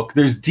this book.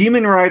 There's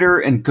Demon Rider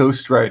and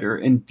Ghost Rider,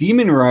 and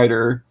Demon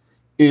Rider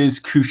is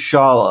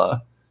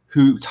Kushala,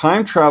 who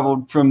time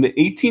traveled from the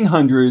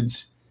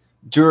 1800s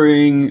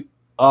during,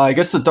 I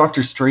guess, the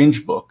Doctor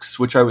Strange books,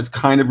 which I was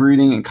kind of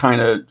reading and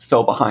kind of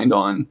fell behind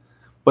on.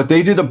 But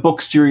they did a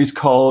book series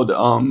called,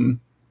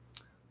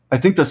 I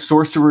think, The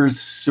Sorcerer's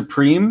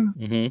Supreme.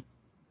 Mm-hmm.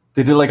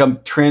 They did like a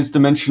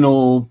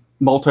trans-dimensional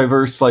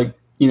multiverse, like,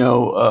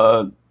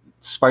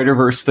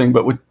 Spider-Verse thing,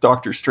 but with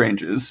Doctor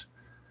Strange's.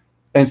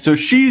 And so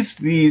she's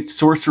the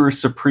Sorcerer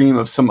Supreme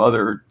of some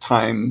other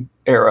time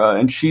era,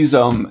 and she's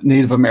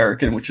Native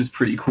American, which is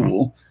pretty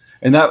cool.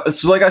 And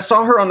so like I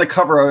saw her on the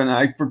cover, and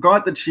I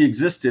forgot that she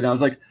existed. I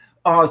was like,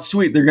 oh,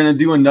 sweet, they're gonna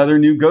do another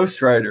new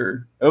Ghost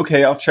Rider.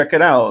 Okay, I'll check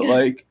it out.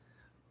 Like,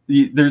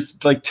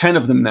 there's like 10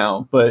 of them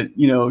now, but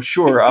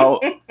sure, I'll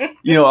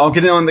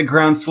get in on the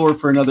ground floor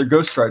for another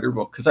Ghost Rider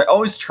book because I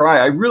always try.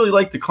 I really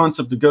like the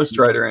concept of Ghost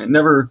Rider, and it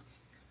never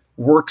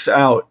works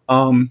out.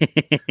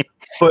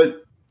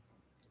 But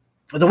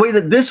the way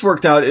that this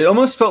worked out, it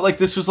almost felt like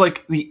this was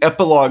like the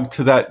epilogue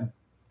to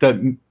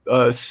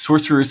that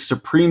Sorcerer's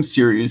Supreme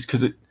series,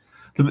 because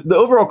the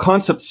overall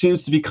concept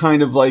seems to be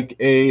kind of like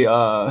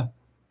a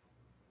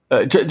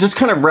just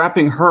kind of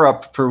wrapping her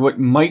up for what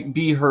might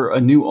be a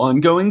new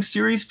ongoing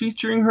series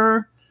featuring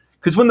her.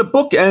 Because when the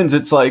book ends,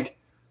 it's like,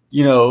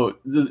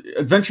 the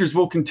adventures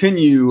will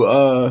continue.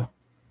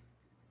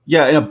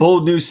 In a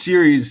bold new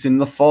series in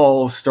the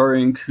fall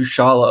starring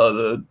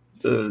Kushala,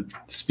 the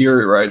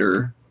Spirit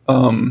Rider.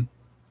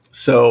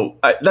 So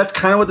that's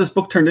kind of what this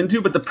book turned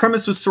into, but the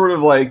premise was sort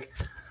of like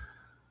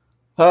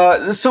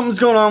Something's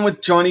going on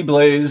with Johnny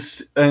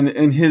Blaze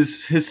and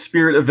his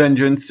spirit of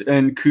vengeance,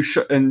 and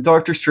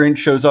Doctor Strange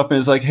shows up and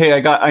is like, "Hey,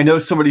 I know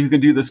somebody who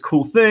can do this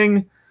cool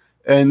thing,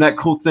 and that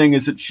cool thing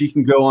is that she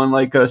can go on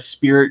like a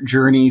spirit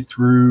journey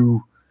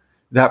through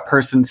that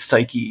person's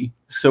psyche."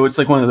 So it's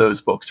like one of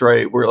those books,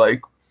 right, where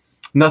like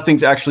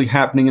nothing's actually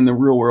happening in the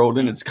real world,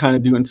 and it's kind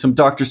of doing some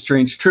Doctor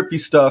Strange trippy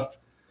stuff,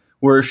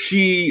 where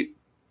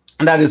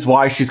that is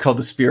why she's called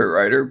the Spirit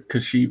Rider,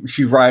 because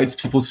she rides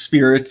people's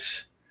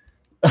spirits.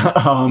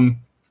 And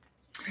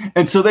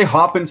so they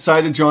hop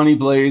inside of Johnny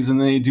Blaze and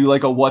they do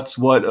like a what's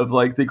what of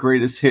like the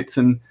greatest hits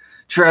and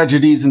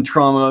tragedies and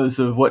traumas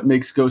of what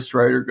makes Ghost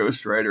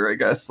Rider, I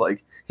guess,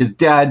 like his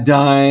dad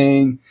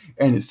dying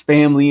and his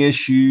family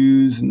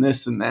issues and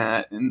this and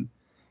that. And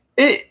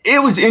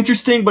it was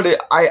interesting,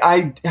 but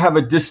I have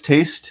a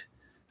distaste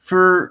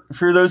for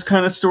those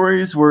kind of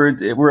stories where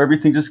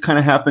everything just kind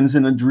of happens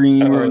in a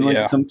dream or in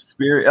like some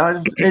spirit.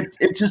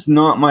 It's just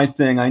not my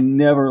thing. I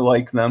never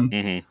like them.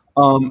 Mm-hmm.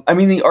 I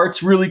mean, the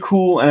art's really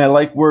cool, and I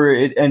like where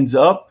it ends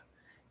up.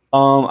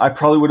 I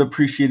probably would have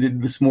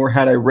appreciated this more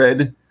had I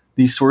read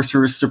the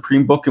Sorcerer's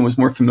Supreme book and was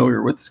more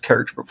familiar with this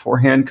character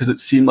beforehand, because it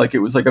seemed like it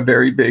was like a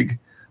very big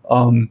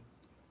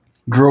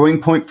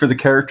growing point for the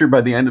character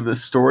by the end of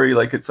this story.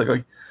 Like it's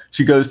like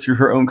she goes through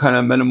her own kind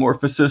of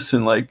metamorphosis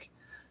and like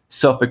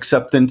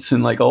self-acceptance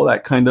and like all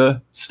that kind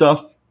of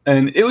stuff.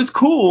 And it was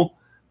cool,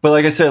 but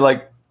like I said,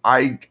 like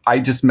I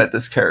just met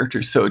this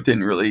character, so it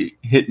didn't really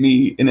hit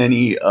me in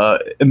any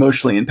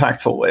emotionally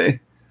impactful way.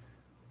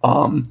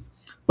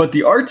 But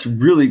the art's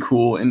really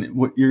cool, and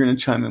what you're gonna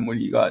chime in? What do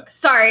you got?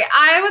 Sorry,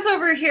 I was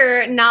over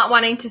here not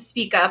wanting to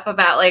speak up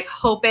about like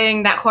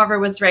hoping that whoever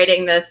was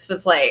writing this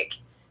was like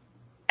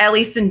at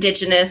least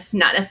indigenous,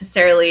 not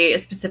necessarily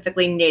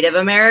specifically Native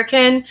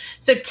American.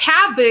 So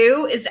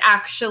Taboo is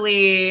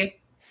actually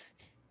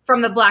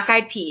from the Black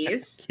Eyed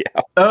Peas.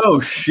 Yeah. Oh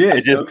shit! I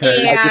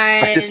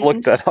just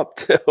looked that up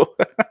too.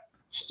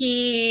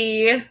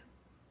 He,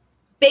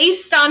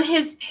 based on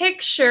his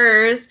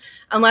pictures,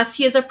 unless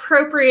he is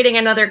appropriating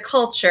another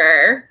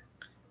culture,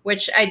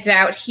 which I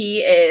doubt he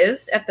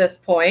is at this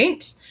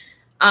point,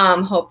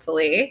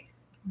 hopefully,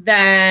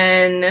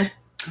 then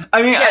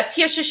I mean, yes,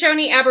 he has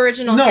Shoshone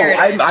Aboriginal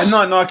heritage. No, I'm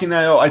not knocking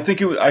that out. I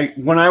think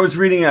when I was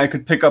reading it, I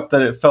could pick up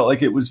that it felt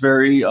like it was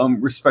very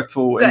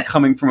respectful and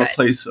coming from a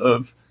place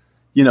of,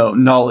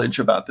 knowledge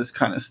about this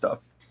kind of stuff.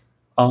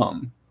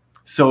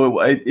 So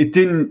it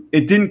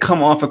didn't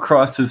come off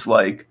across as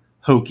like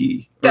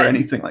hokey or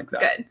anything like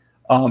that.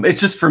 Good. It's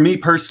just for me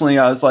personally,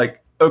 I was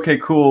like, okay,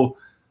 cool.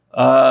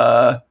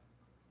 I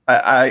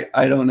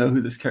don't know who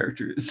this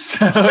character is.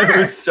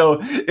 Sure.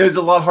 So it was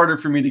a lot harder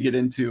for me to get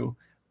into.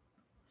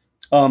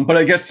 But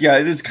I guess, yeah,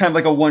 it is kind of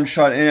like a one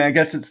shot, and I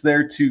guess it's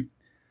there to,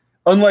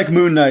 unlike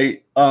Moon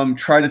Knight,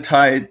 try to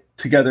tie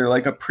together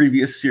like a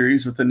previous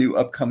series with a new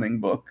upcoming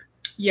book.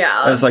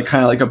 Yeah. As like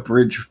kind of like a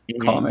bridge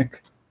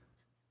comic.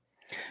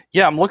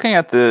 Yeah, I'm looking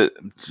at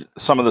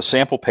some of the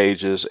sample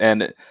pages,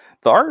 and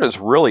the art is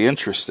really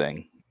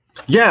interesting.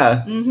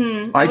 Yeah,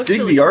 I dig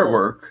really the cool.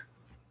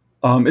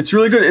 artwork. It's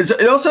really good.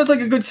 It also has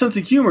like a good sense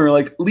of humor,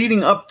 like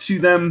leading up to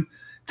them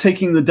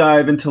taking the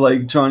dive into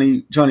like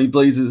Johnny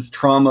Blaze's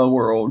trauma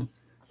world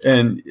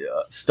and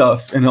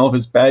stuff and all of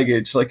his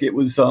baggage. Like it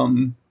was,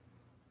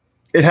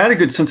 it had a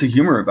good sense of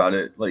humor about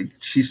it. Like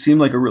she seemed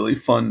like a really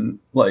fun,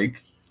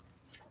 like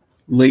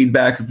laid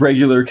back,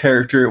 regular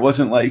character. It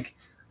wasn't like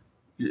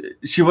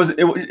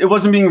it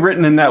wasn't being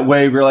written in that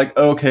way. We're like,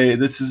 okay,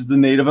 this is the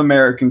Native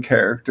American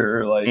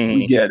character. Like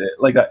we get it.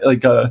 Like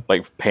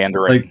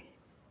pandering. Like,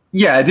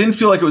 yeah, it didn't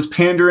feel like it was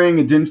pandering.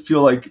 It didn't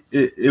feel like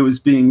it was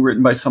being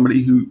written by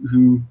somebody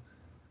who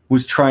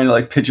was trying to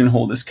like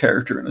pigeonhole this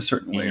character in a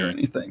certain way or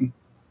anything,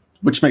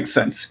 which makes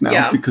sense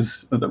now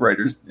because of the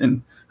writers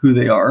and who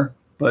they are.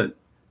 But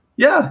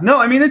yeah, no,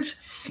 I mean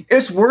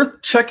it's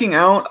worth checking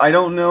out. I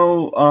don't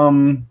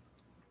know.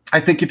 I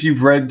think if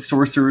you've read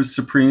Sorcerer's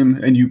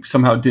Supreme and you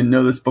somehow didn't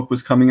know this book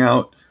was coming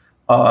out,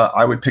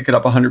 I would pick it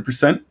up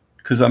 100%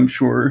 because I'm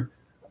sure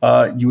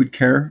you would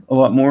care a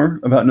lot more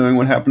about knowing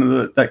what happened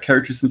to that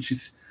character,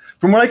 since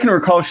from what I can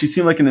recall, she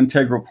seemed like an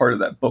integral part of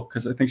that book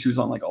because I think she was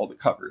on like all the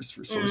covers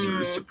for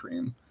Sorcerer's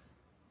Supreme.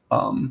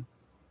 And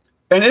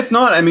if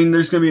not, I mean,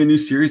 there's going to be a new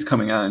series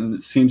coming out, and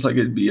it seems like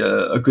it'd be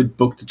a good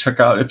book to check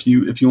out if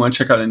you want to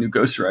check out a new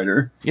Ghost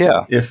Rider.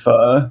 Yeah.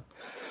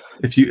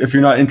 If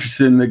you're not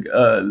interested in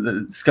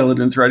the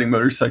skeletons riding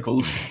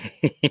motorcycles.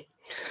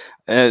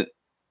 And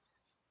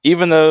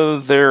even though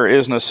there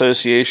is an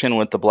association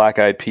with the Black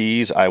Eyed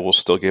Peas, I will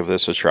still give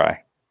this a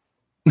try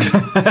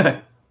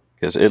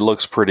because it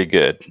looks pretty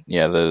good.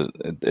 Yeah,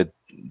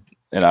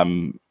 and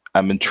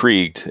I'm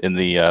intrigued in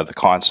the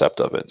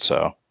concept of it.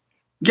 So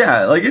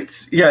yeah, like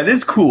it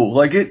is cool.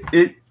 Like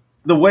it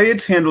the way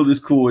it's handled is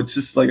cool. It's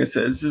just like I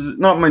said, it's just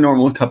not my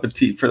normal cup of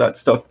tea for that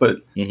stuff. But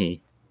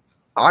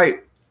I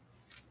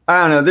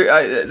don't know.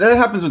 That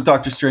happens with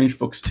Doctor Strange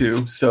books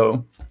too.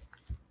 So,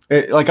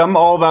 I'm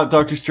all about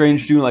Doctor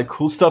Strange doing like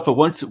cool stuff, but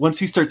once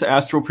he starts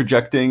astral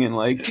projecting and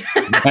like,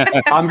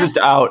 I'm just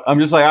out. I'm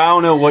just like, I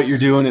don't know what you're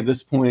doing at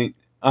this point.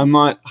 I'm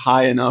not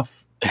high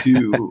enough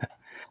to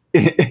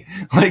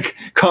like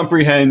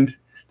comprehend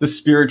the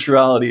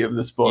spirituality of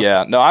this book.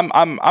 Yeah, no,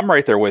 I'm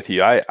right there with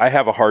you. I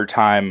have a hard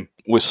time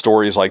with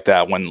stories like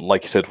that when,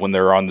 like you said, when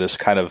they're on this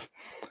kind of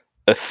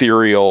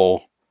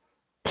ethereal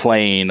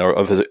plane or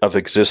of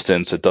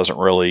existence. It doesn't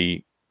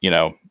really,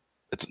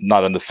 it's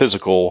not in the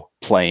physical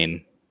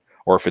plane,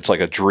 or if it's like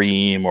a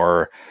dream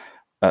or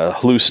a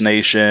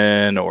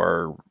hallucination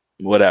or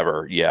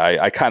whatever. Yeah,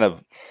 I kind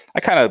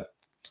of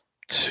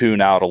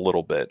tune out a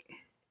little bit.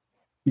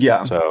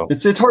 Yeah, So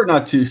it's hard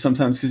not to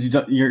sometimes because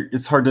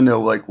it's hard to know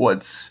like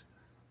what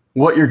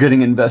you're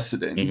getting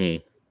invested in,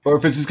 mm-hmm. or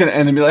if it's just gonna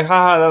end and be like,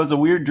 ha, that was a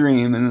weird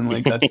dream, and then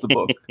like that's the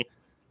book.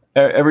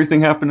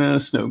 Everything happened in a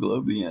snow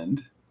globe. The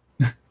end.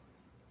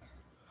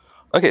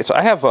 Okay, so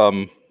I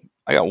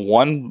got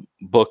one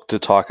book to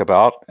talk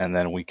about, and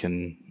then we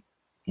can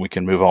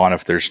move on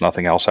if there's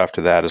nothing else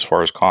after that as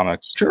far as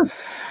comics. Sure.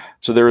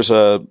 So there's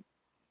a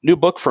new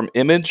book from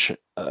Image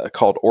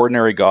called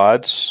Ordinary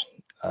Gods.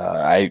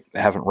 I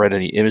haven't read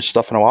any Image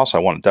stuff in a while,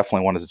 so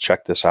definitely wanted to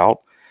check this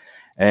out.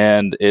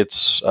 And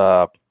it's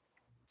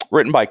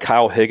written by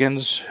Kyle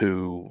Higgins,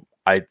 who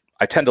I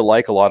tend to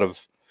like a lot of.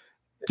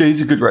 Yeah,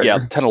 he's a good writer. Yeah,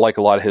 tend to like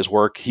a lot of his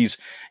work. He's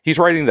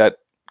writing that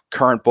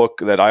current book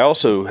that I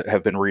also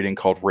have been reading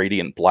called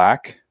Radiant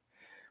Black,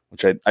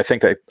 which I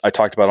think I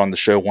talked about on the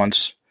show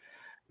once.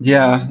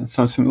 Yeah, that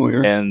sounds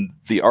familiar. And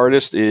the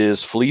artist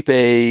is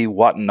Felipe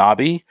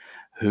Watanabe,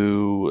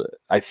 who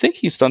I think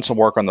he's done some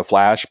work on The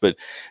Flash, but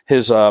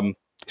he's got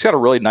a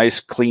really nice,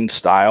 clean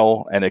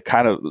style, and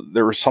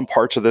there were some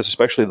parts of this,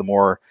 especially the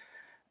more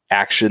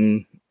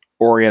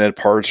action-oriented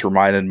parts,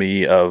 reminded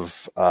me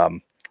of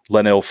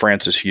Leinil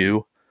Francis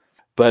Yu.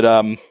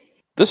 But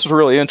this is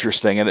really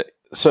interesting, and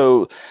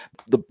so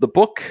the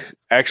book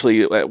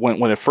actually,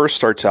 when it first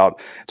starts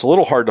out, it's a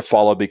little hard to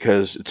follow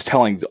because it's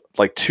telling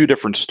like two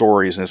different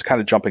stories and it's kind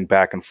of jumping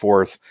back and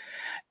forth.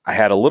 I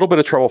had a little bit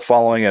of trouble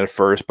following it at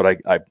first, but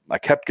I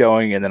kept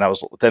going, and then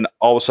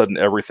all of a sudden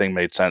everything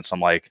made sense. I'm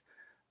like,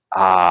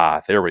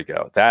 there we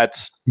go.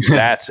 That's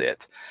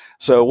it.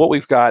 So what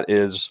we've got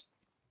is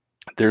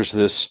there's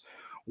this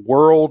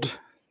world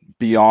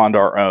beyond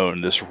our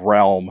own, this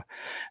realm.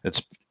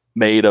 It's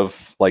made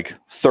of like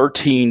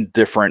 13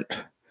 different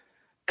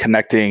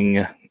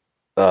connecting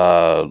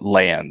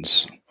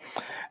lands,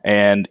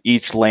 and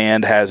each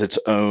land has its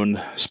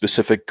own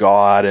specific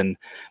god, and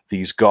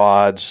these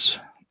gods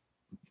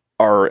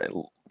are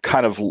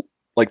kind of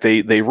like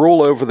they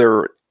rule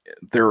over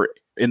their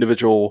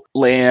individual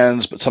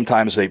lands, but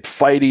sometimes they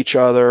fight each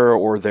other,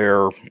 or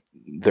their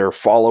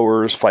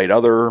followers fight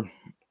other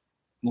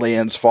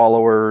lands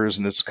followers,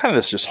 and it's kind of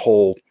this just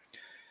whole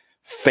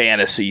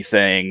fantasy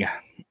thing.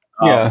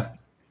 Yeah.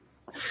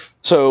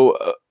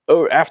 So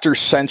after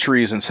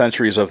centuries and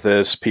centuries of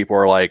this, people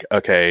are like,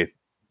 okay,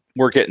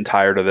 we're getting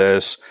tired of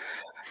this.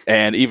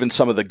 And even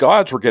some of the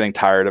gods were getting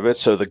tired of it.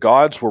 So the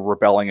gods were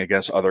rebelling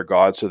against other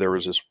gods. So there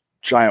was this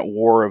giant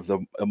war of the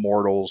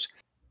immortals.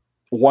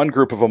 One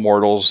group of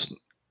immortals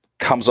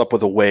comes up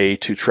with a way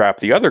to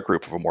trap the other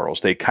group of immortals.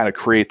 They kind of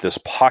create this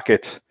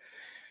pocket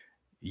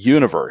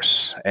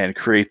universe and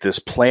create this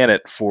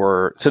planet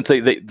since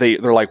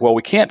they're like, well,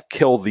 we can't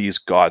kill these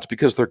gods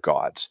because they're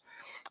gods,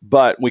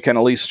 but we can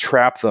at least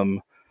trap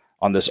them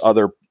on this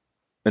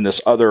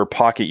other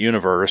pocket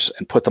universe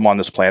and put them on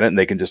this planet, and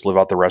they can just live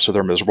out the rest of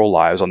their miserable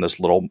lives on this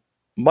little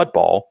mud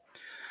ball.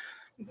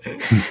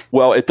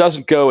 Well, it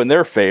doesn't go in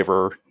their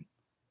favor.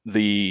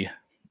 The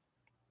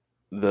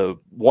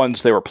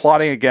ones they were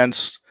plotting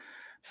against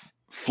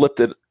flipped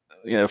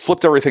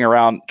everything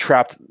around,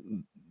 trapped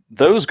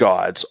those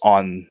gods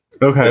on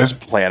this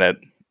planet.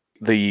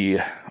 The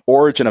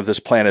origin of this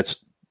planet's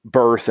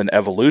birth and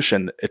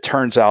evolution, it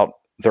turns out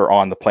they're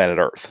on the planet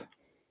Earth.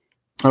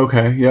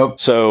 Okay, yep.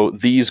 So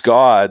these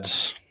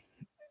gods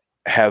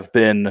have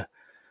been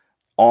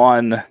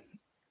on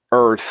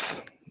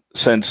Earth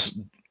since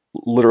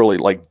literally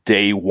like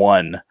day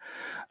one.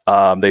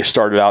 They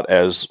started out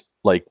as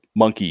like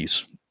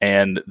monkeys,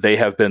 and they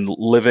have been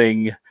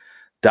living,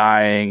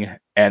 dying,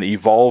 and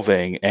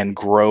evolving and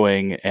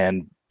growing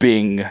and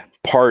being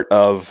part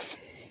of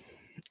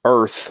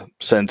Earth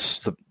since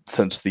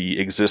the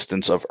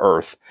existence of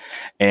Earth.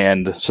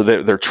 And so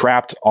they're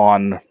trapped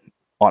on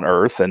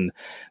Earth, and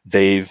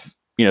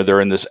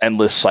they're in this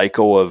endless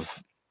cycle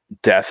of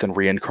death and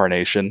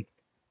reincarnation.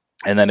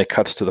 And then it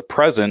cuts to the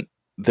present.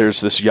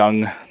 There's this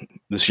young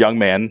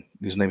man,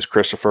 his name's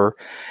Christopher,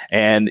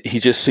 and he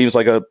just seems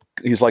like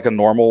he's like a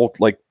normal,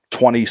 like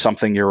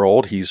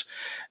 20-something-year-old. He's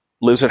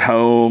lives at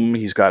home.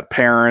 He's got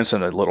parents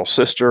and a little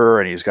sister,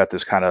 and he's got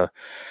this kind of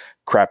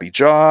crappy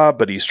job,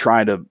 but he's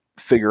trying to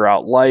figure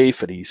out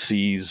life, and he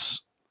sees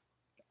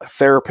a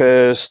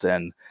therapist,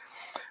 and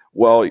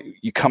well,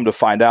 you come to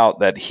find out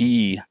that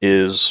he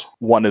is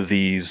one of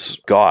these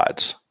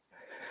gods.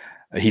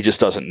 He just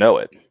doesn't know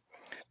it.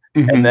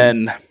 Mm-hmm. And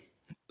then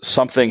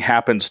something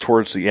happens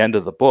towards the end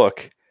of the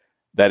book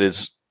that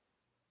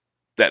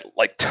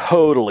like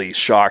totally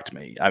shocked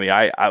me. I mean,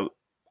 I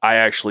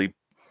actually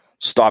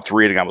stopped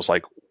reading. I was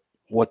like,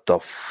 what the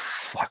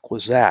fuck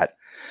was that?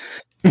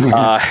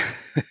 But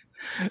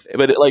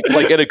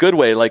like in a good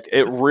way, like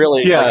it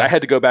really, like I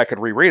had to go back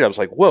and reread. I was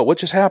like, whoa, what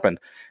just happened?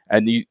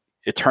 And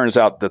it turns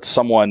out that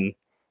someone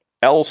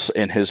else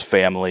in his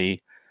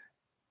family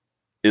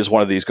is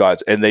one of these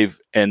gods,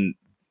 and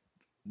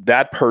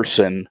that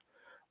person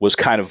was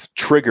kind of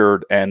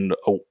triggered and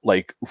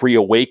like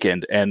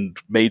reawakened and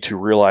made to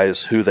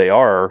realize who they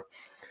are.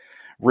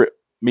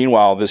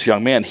 Meanwhile, this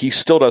young man, he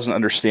still doesn't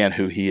understand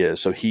who he is.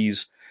 So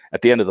he's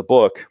at the end of the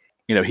book,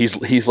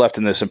 he's left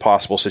in this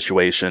impossible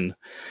situation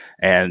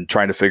and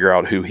trying to figure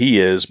out who he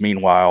is.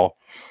 Meanwhile,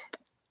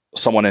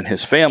 someone in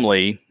his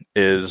family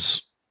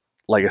is,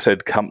 like I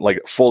said,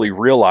 fully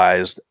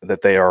realized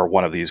that they are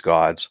one of these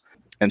gods.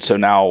 And so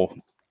now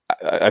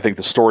I think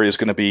the story is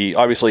going to be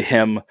obviously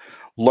him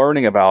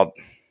learning about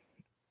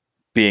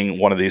being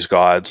one of these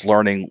gods,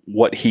 learning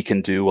what he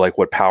can do, like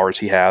what powers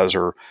he has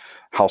or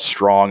how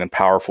strong and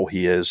powerful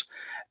he is.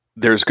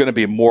 There's going to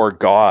be more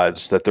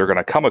gods that they're going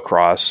to come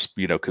across,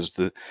 because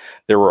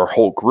there were a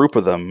whole group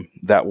of them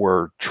that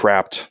were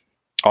trapped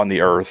on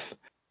the earth.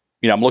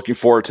 I'm looking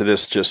forward to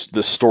this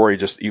story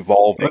just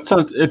evolving.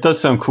 It does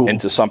sound cool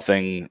into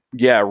something,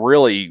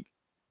 really,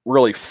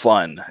 really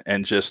fun.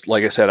 And just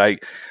like I said,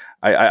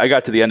 I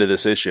got to the end of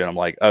this issue and I'm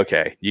like,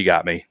 okay, you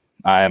got me.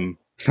 I'm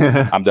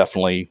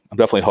definitely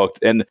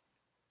hooked. And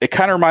it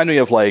kind of reminded me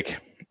of like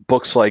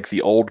books like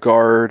The Old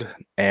Guard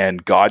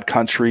and God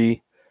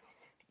Country,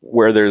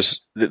 where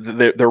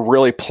they're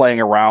really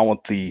playing around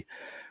with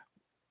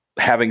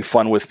having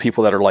fun with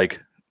people that are like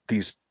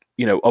these,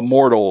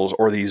 immortals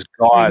or these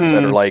gods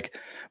that are like,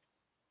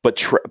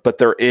 but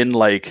they're in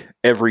like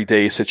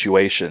everyday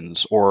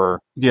situations, or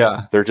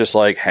they're just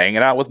like hanging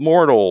out with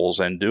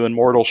mortals and doing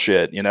mortal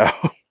shit,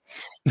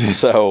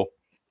 So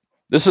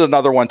this is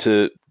another one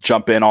to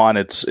jump in on.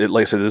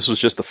 Like I said, this was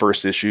just the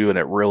first issue, and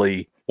it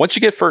really, once you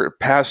get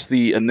past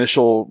the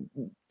initial,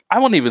 I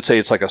wouldn't even say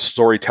it's like a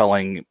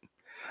storytelling.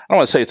 I don't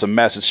want to say it's a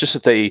mess. It's just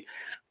that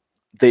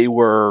they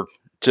were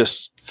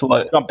just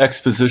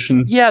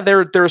exposition. Yeah,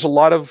 there's a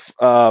lot of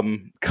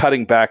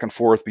cutting back and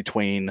forth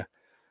between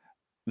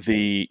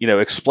the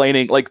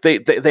explaining, like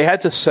they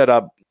had to set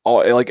up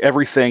like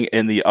everything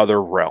in the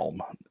other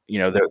realm.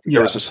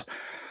 There was this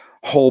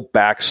whole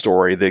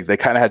backstory. They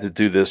kind of had to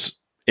do this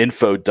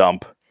info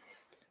dump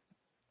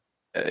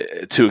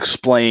to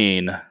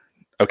explain,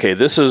 okay,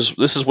 this is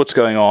what's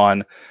going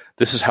on.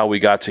 This is how we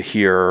got to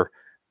here.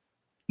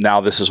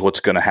 Now this is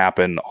what's going to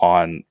happen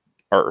on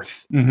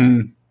Earth.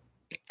 Mm-hmm.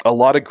 A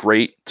lot of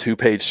great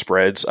 2-page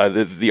spreads.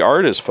 The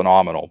art is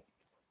phenomenal.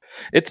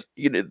 It's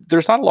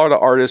there's not a lot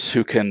of artists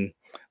who can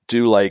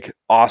do like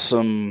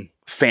awesome,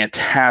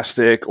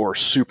 fantastic, or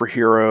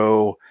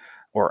superhero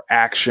or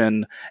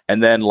action,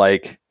 and then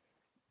like,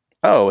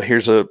 oh,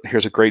 here's a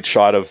great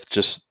shot of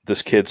just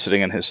this kid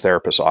sitting in his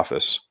therapist's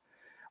office,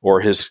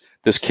 or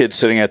this kid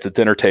sitting at the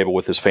dinner table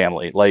with his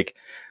family. Like,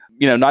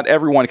 not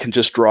everyone can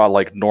just draw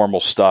like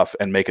normal stuff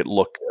and make it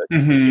look good.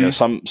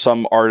 Mm-hmm.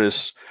 Some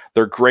artists,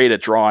 they're great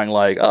at drawing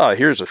like, oh,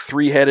 here's a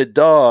 3-headed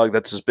dog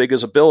that's as big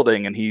as a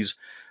building and he's,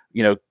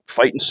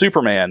 fighting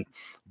Superman,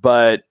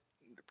 but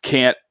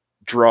can't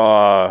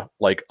draw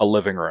like a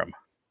living room.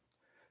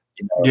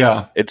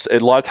 Yeah. It's a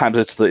lot of times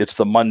it's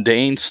the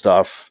mundane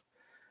stuff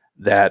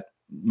that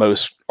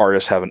most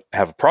artists have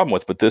a problem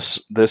with. But this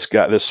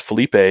guy, this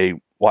Felipe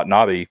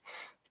Watanabe,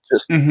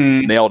 just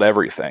nailed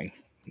everything.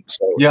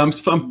 So yeah, I'm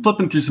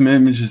flipping through some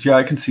images. Yeah,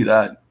 I can see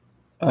that.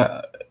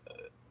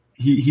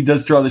 He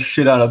does draw the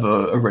shit out of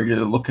a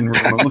regular looking room.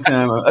 I'm looking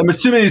at him. I'm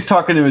assuming he's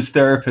talking to his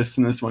therapist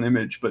in this one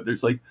image, but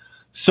there's like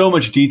so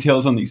much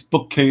details on these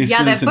bookcases.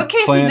 Yeah, that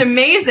bookcase is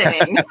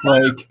amazing.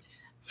 Like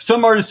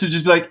some artists would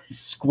just like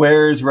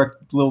squares,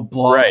 little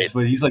blobs, right.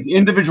 But he's like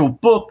individual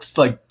books,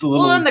 like the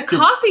little. Well, on the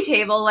coffee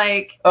table,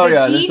 like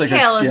the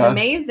detail is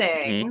amazing.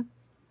 Mm-hmm.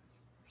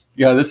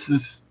 Yeah, this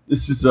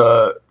is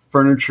a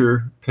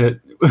furniture pit.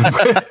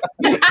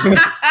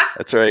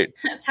 That's right.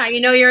 That's how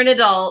you know you're an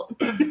adult.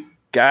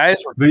 Guys,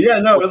 we're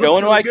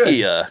going really to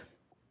IKEA.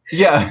 Good.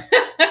 Yeah.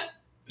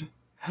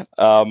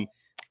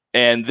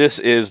 And this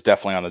is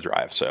definitely on the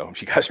drive. So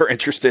if you guys are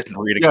interested in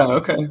reading,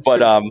 okay.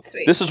 But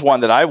this is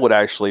one that I would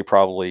actually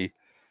probably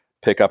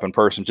pick up in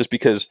person, just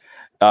because,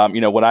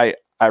 when I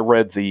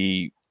read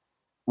the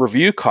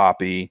review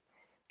copy,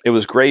 it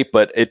was great,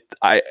 but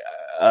the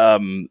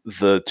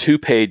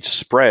 2-page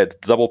spread,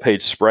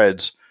 double-page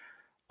spreads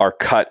are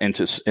cut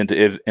into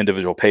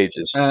individual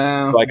pages. So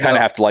I kind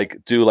of have to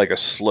like do like a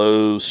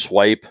slow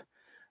swipe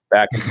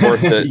back and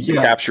forth to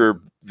capture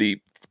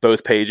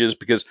both pages,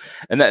 because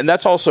and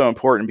that's also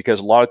important because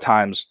a lot of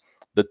times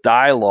the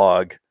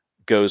dialogue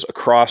goes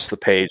across the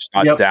page,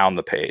 not down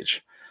the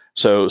page.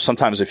 So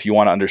sometimes if you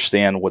want to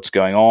understand what's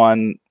going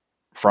on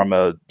from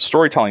a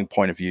storytelling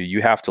point of view,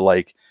 you have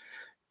to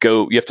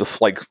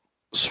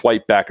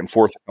swipe back and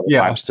forth a couple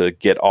times to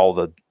get all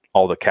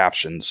the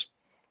captions.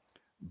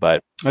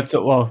 But that's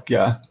it. Well,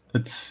 yeah,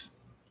 it's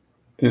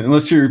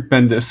unless you're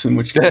Bendis, in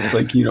which case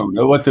like you don't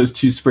know what those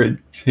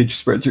 2-page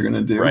spreads are going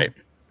to do. Right.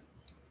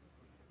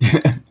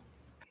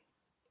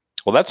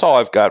 Well, that's all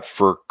I've got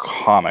for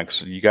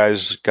comics. You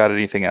guys got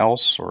anything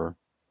else, or?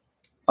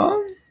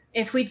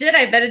 If we did,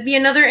 I bet it'd be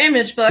another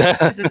image book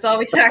because it's all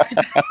we talked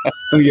about.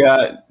 Oh,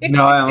 yeah.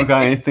 No, I don't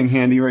got anything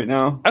handy right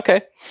now.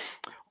 Okay.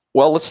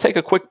 Well, let's take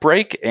a quick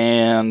break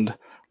and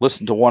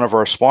listen to one of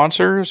our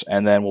sponsors,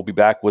 and then we'll be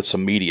back with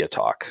some media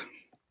talk.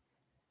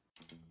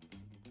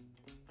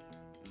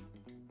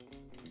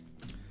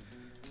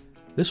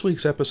 This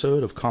week's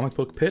episode of Comic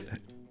Book Pit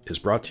is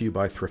brought to you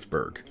by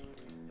Thriftburg.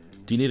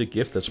 Do you need a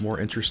gift that's more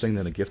interesting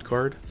than a gift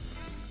card?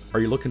 Are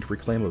you looking to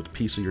reclaim a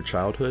piece of your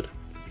childhood?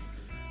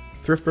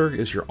 Thriftburg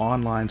is your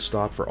online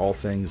stop for all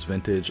things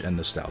vintage and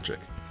nostalgic.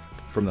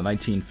 From the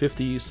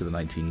 1950s to the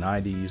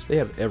 1990s, they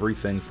have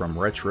everything from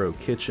retro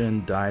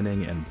kitchen,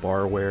 dining, and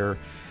barware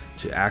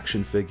to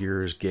action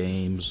figures,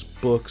 games,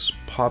 books,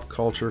 pop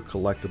culture,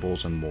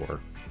 collectibles, and more.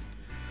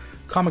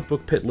 Comic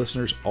Book Pit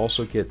listeners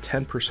also get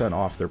 10%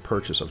 off their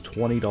purchase of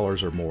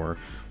 $20 or more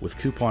with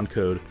coupon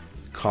code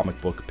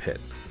ComicBookPit.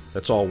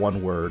 That's all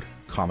one word,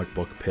 Comic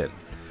Book Pit.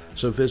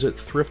 So visit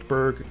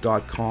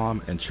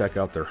thriftburg.com and check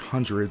out their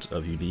hundreds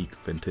of unique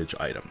vintage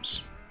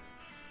items.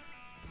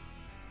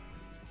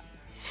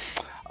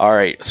 All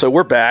right, so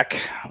we're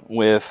back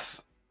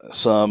with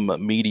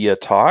some media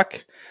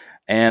talk,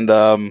 and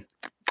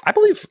I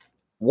believe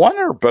one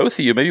or both of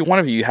you, maybe one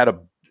of you had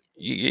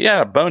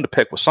a bone to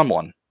pick with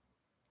someone.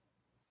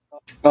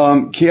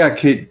 Yeah,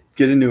 Kate,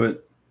 get into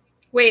it.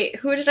 Wait,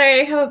 who did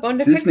I have a bone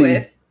to Disney.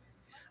 pick with?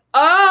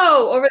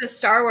 Oh, over the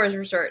Star Wars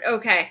resort.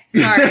 Okay,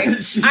 sorry.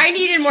 I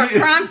needed more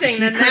prompting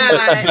than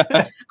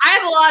that. I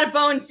have a lot of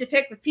bones to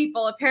pick with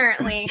people,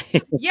 apparently.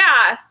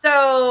 Yeah,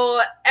 so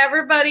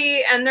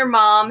everybody and their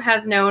mom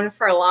has known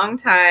for a long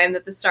time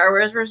that the Star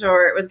Wars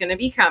resort was going to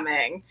be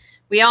coming.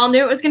 We all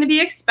knew it was going to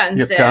be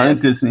expensive. Yep, down at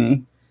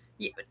Disney.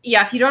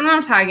 Yeah, if you don't know what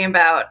I'm talking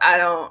about, I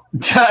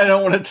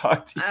don't want to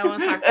talk to you. I don't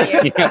want to talk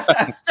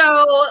to you.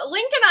 So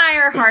Link and I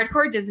are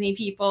hardcore Disney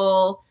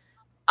people.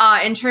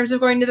 In terms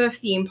of going to the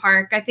theme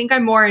park, I think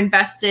I'm more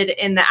invested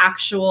in the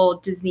actual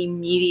Disney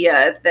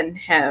media than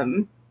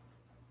him,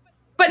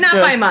 but not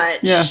by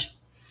much. Yeah.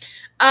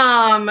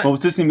 Well,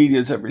 Disney media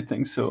is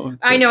everything, so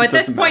I know at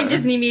this point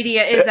Disney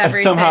media is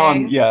everything. Somehow,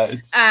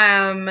 it's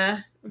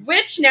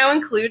which now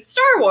includes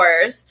Star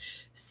Wars.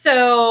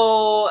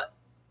 So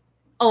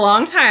a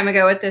long time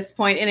ago, at this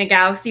point, in a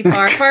galaxy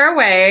far, far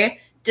away,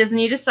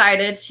 Disney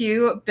decided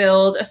to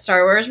build a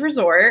Star Wars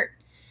resort.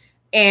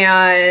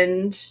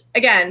 And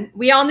again,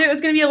 we all knew it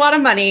was going to be a lot of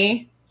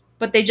money,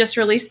 but they just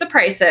released the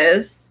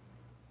prices,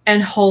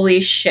 and holy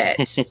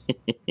shit.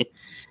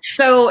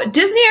 So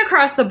Disney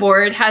across the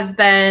board has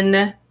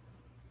been,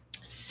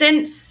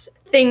 since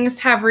things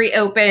have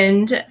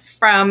reopened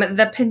from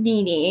the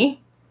panini,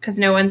 because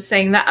no one's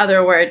saying the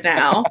other word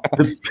now.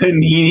 The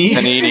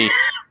panini.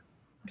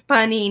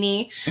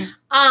 Panini.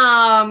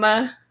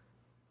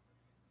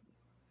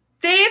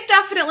 They've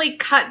definitely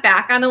cut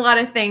back on a lot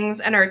of things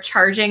and are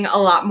charging a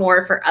lot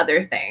more for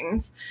other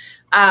things.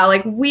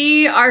 Like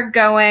we are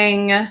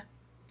going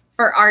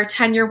for our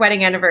 10-year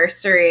wedding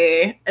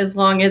anniversary as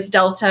long as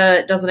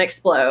Delta doesn't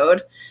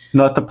explode.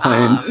 Not the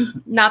planes.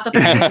 Not the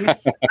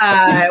planes.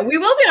 We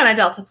will be on a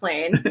Delta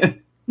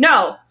plane.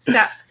 No,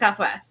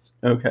 Southwest.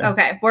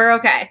 Okay, we're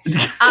okay.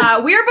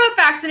 We are both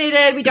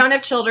vaccinated. We don't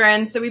have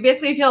children, so we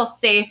basically feel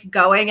safe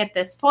going at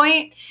this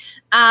point.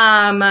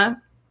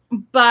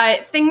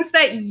 But things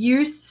that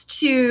used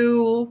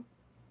to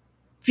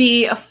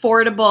be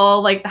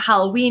affordable, like the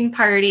Halloween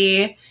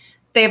party,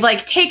 they've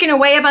like taken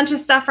away a bunch of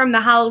stuff from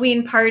the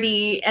Halloween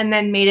party and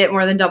then made it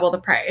more than double the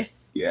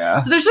price.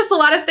 Yeah. So there's just a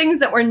lot of things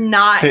that we're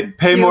not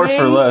pay more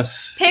for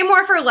less. Pay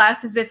more for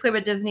less is basically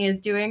what Disney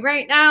is doing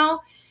right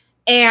now.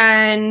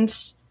 And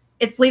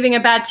it's leaving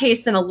a bad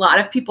taste in a lot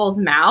of people's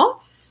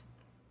mouths.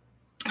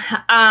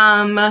 There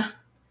are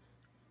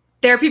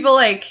people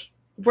like,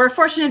 we're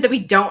fortunate that we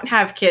don't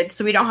have kids,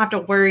 so we don't have to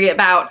worry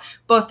about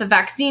both the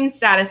vaccine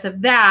status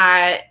of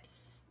that,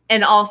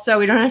 and also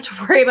we don't have to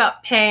worry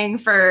about paying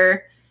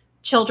for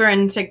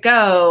children to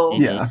go.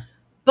 Yeah.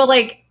 But,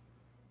 like,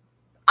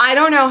 I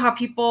don't know how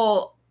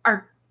people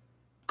are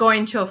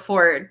going to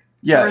afford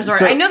the resort.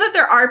 So, I know that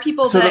there are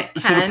people that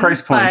can. So the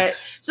price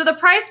points. So the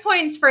price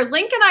points for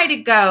Link and I to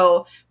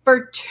go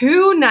for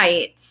 2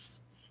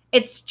 nights,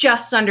 it's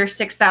just under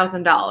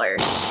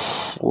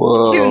 $6,000.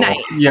 Whoa. 2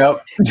 nights. Yep.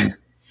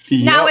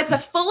 Now it's a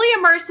fully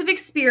immersive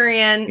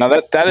experience. Now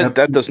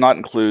that does not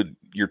include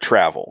your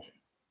travel.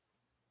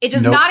 It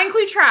does not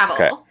include travel.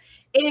 Okay.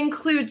 It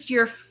includes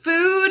your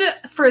food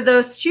for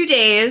those 2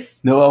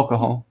 days. No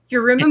alcohol.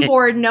 Your room and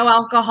board, no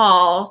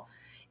alcohol.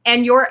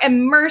 And your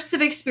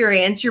immersive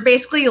experience. You're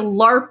basically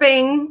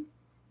LARPing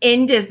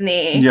in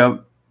Disney.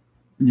 Yep.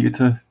 You get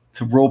to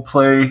role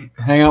play,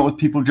 hang out with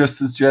people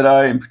dressed as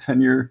Jedi and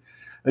pretend you're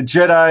a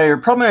Jedi, or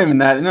probably not even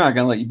that. They're not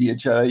going to let you be a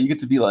Jedi. You get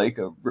to be like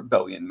a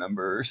rebellion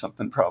member or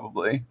something,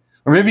 probably.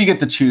 Or maybe you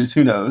get to choose.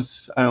 Who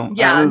knows? I don't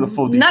know the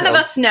full details. None of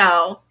us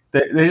know.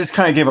 They just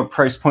kind of gave a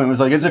price point. It was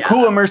like, it's a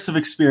cool immersive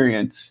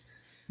experience.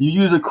 You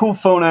use a cool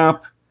phone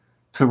app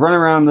to run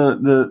around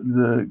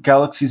the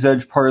Galaxy's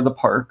Edge part of the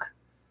park.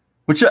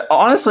 Which,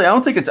 honestly, I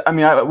don't think it's... I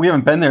mean, we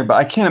haven't been there, but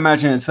I can't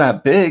imagine it's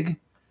that big.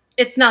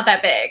 It's not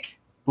that big.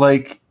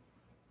 Like,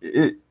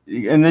 it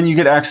and then you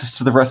get access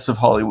to the rest of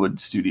Hollywood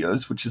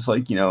studios, which is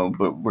like,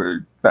 but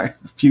we're Back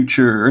to the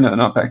Future, or no,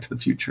 not Back to the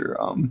Future.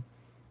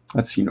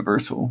 That's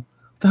Universal. What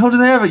the hell do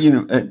they have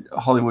at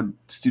Hollywood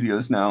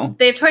studios now?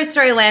 They have Toy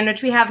Story Land,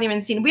 which we haven't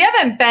even seen. We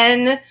haven't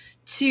been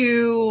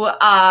to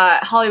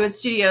Hollywood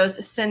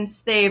studios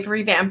since they've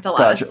revamped a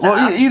lot of stuff.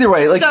 Well, either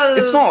way, So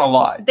it's not a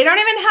lot. They don't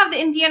even have the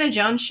Indiana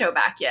Jones show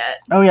back yet.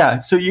 Oh yeah,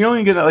 so you don't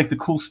even get like the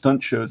cool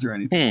stunt shows or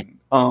anything.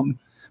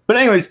 But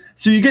anyways,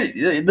 so you get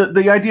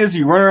the idea is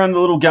you run around the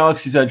little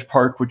Galaxy's Edge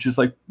Park, which is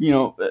like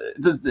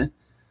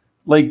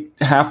like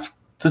half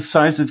the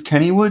size of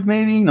Kennywood,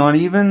 maybe not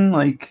even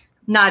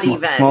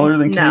smaller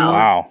than Kennywood.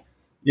 Wow.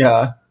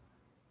 Yeah.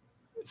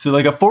 So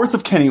like a fourth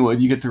of Kennywood,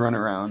 you get to run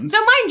around. So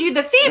mind you,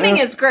 the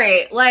theming is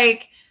great.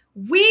 Like,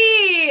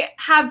 we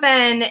have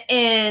been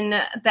in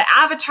the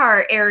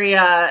Avatar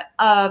area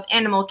of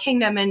Animal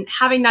Kingdom, and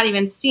having not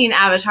even seen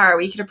Avatar,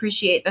 we could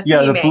appreciate the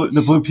theming. Yeah,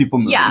 the Blue People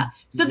movie. Yeah.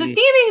 So the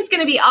theming is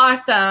going to be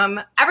awesome.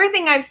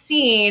 Everything I've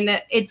seen,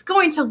 it's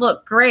going to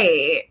look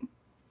great.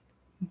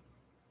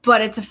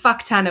 But it's a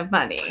fuck ton of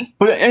money.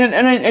 But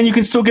and you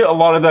can still get a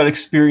lot of that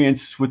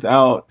experience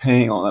without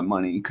paying all that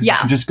money, because you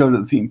can just go to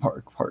the theme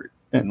park part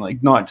and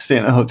like not stay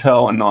in a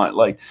hotel and not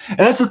like. And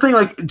that's the thing.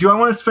 Like, do I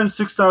want to spend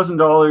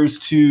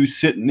 $6,000 to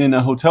sit in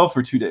a hotel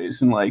for 2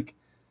 days and like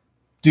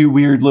do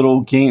weird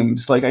little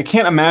games? Like, I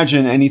can't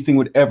imagine anything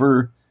would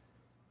ever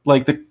I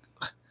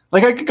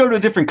could go to a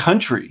different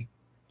country.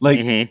 Like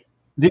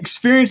the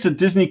experience that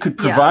Disney could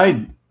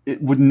provide,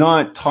 it would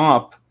not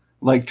top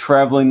like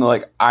traveling to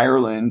like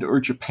Ireland or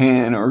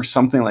Japan or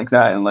something like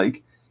that, and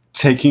like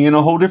taking in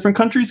a whole different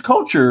country's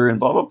culture and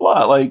blah blah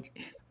blah. Like,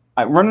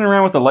 running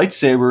around with a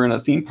lightsaber in a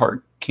theme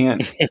park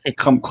can't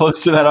come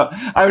close to that.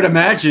 I would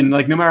imagine,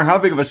 like, no matter how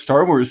big of a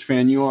Star Wars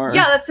fan you are.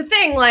 Yeah, that's the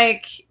thing.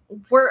 Like,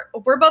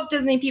 we're both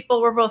Disney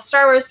people. We're both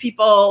Star Wars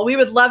people. We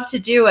would love to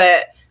do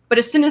it, but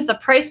as soon as the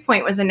price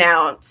point was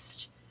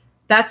announced,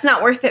 that's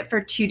not worth it for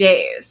 2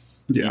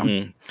 days.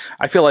 Yeah.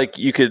 I feel like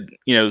you could,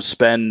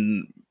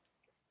 spend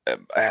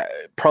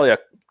probably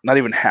not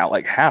even half,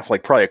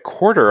 like probably a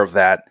quarter of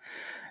that,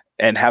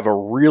 and have a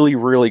really,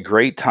 really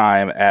great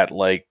time at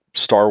like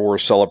Star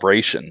Wars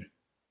Celebration.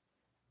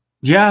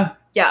 Yeah.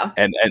 Yeah.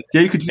 And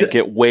you could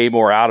get way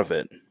more out of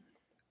it.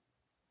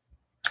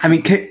 I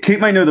mean, Kate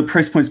might know the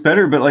price points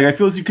better, but like I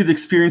feel as you could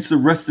experience the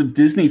rest of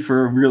Disney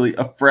for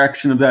a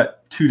fraction of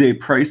that 2-day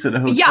price at a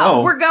hotel.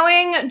 Yeah, we're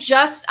going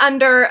just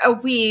under a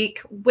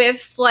week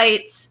with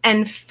flights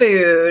and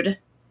food.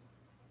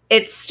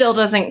 It still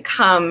doesn't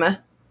come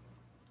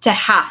to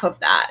half of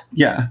that.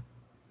 Yeah.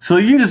 So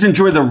you can just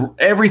enjoy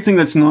everything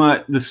that's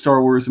not the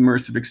Star Wars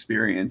immersive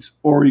experience,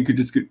 or you could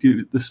just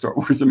do the Star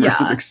Wars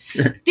immersive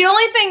experience. The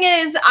only thing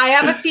is, I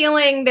have a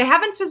feeling, they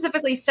haven't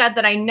specifically said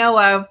that I know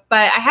of,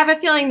 but I have a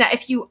feeling that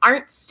if you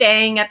aren't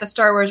staying at the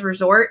Star Wars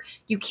resort,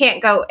 you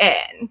can't go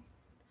in.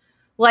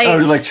 Like,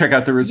 to like check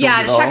out the resort.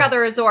 Yeah, to check out the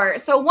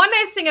resort. So one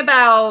nice thing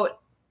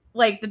about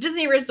like the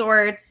Disney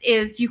resorts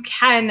is you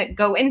can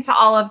go into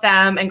all of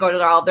them and go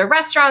to all of their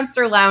restaurants,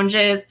 their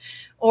lounges,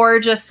 or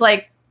just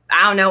like,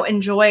 I don't know,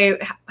 enjoy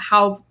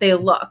how they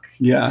look.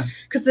 Yeah.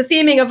 Because the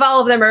theming of all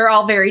of them are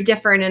all very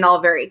different and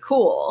all very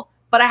cool.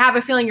 But I have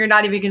a feeling you're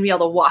not even going to be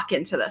able to walk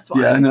into this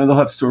one. Yeah, no, they'll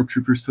have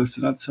stormtroopers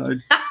posted outside.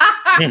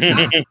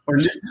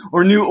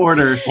 or New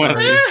Order,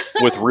 sorry.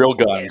 With real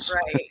guns.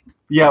 Right.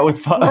 Yeah,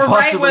 with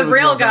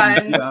real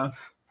guns. Yeah.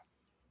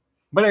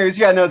 But anyways,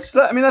 yeah, no,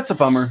 that's a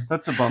bummer.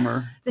 That's a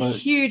bummer. It's a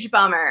huge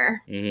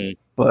bummer. Mm-hmm.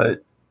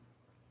 But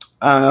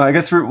I don't know. I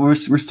guess we're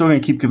still gonna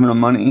keep giving them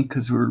money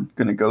because we're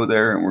gonna go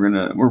there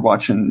and we're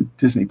watching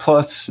Disney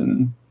Plus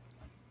and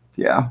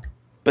yeah.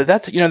 But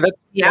that's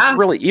that's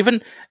really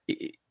even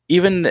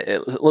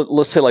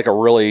let's say like a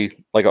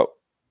really like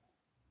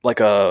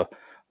a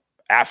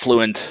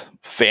affluent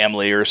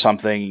family or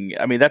something.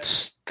 I mean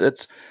that's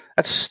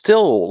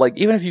still like,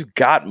 even if you've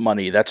got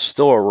money, that's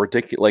still a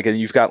ridiculous, like, and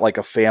you've got like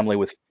a family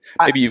with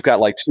maybe you've got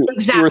like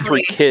two or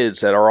three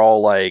kids that are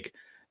all like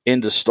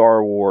into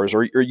Star Wars,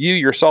 or you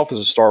yourself as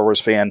a Star Wars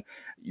fan,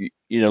 you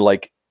know,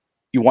 like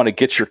you want to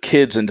get your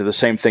kids into the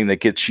same thing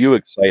that gets you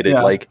excited.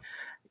 Yeah. Like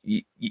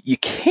you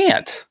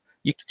can't.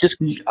 You just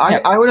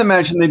I would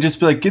imagine they'd just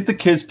be like, get the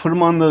kids, put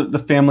them on the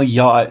family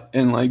yacht,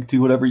 and like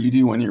do whatever you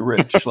do when you're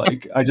rich.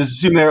 Like, I just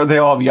assume they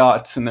all have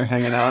yachts and they're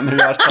hanging out in their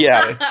yachts.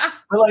 Yeah.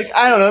 But like,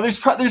 I don't know. There's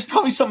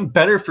probably something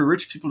better for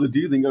rich people to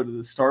do than go to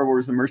the Star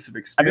Wars immersive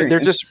experience. I mean, they're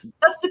just.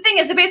 That's the thing,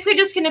 is they're basically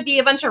just going to be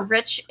a bunch of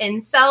rich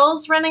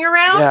incels running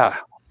around. Yeah.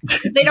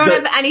 Because they don't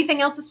have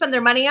anything else to spend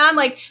their money on.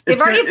 Like, they've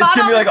already bought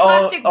all the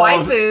plastic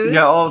waifus.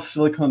 Yeah, all of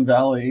Silicon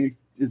Valley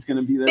is going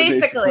to be there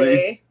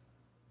basically.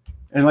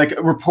 And like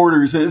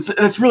reporters, and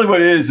it's really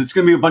what it is. It's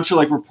going to be a bunch of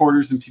like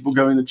reporters and people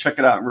going to check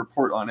it out and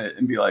report on it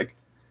and be like,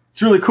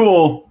 it's really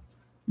cool.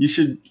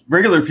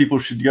 Regular people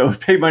should go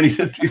pay money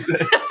to do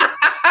this.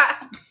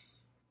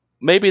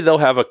 Maybe they'll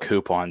have a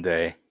coupon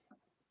day.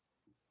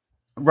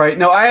 Right.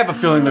 No, I have a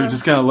feeling they're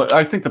just going to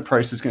I think the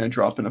price is going to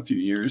drop in a few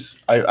years.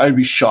 I'd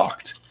be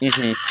shocked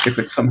if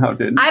it somehow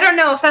did. I don't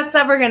know if that's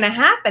ever going to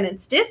happen.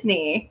 It's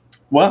Disney.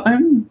 Well,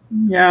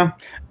 yeah.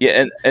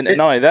 Yeah, and not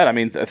only that, I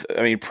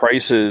mean,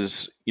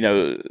 prices,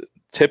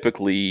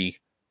 typically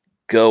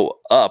go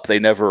up. They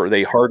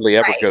hardly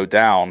ever Right. go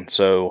down.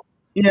 So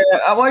Yeah,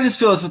 well, I just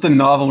feel as if the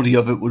novelty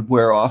of it would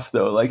wear off,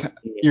 though. Like,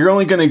 you're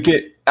only going to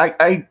get,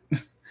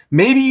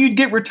 maybe you'd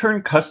get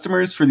return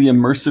customers for the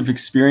immersive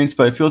experience,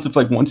 but I feel as if,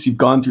 like, once you've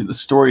gone through the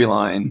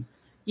storyline,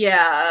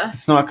 Yeah.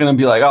 it's not going to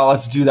be like, oh,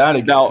 let's do that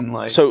again. now,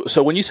 Like, so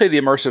when you say the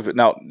immersive,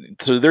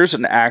 so there's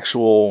an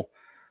actual,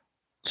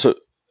 so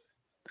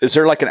is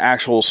there like an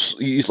actual,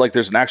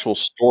 there's an actual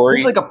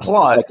story? there's like a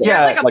plot. Like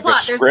yeah. There's like a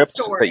plot. There's a script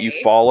story. that you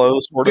follow,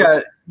 sort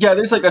of? Yeah,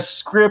 there's like a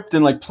script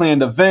and like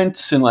planned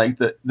events and like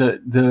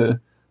the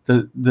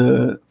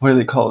what do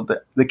they call it?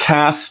 The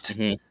cast,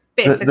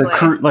 Basically. the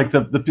crew, like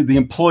the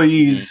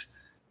employees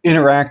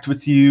interact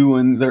with you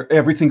and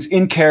everything's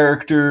in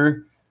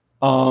character,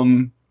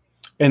 and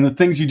the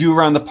things you do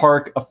around the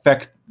park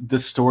affect the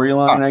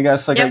storyline. I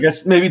guess I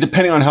guess maybe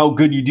depending on how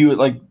good you do at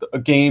like a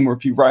game, or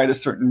if you ride a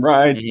certain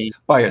ride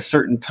by a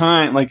certain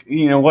time, like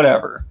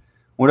whatever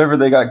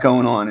they got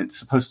going on, it's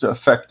supposed to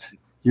affect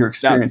your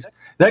experience.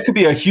 That could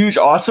be a huge,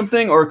 awesome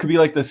thing, or it could be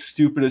like the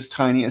stupidest,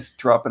 tiniest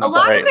drop in a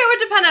lot of it would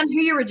depend on who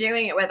you were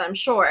doing it with, I'm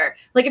sure.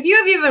 Like, if you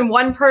have even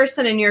one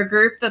person in your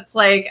group that's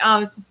like, oh,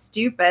 this is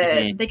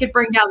stupid, they could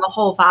bring down the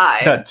whole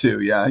vibe. That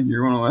too, yeah.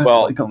 You're one of my,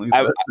 only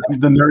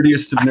the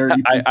nerdiest of nerdy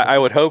people. I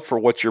would hope for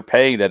what you're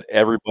paying that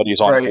everybody's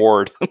on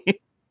board.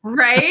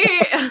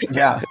 Right?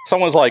 Yeah.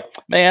 Someone's like,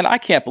 man, I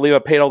can't believe I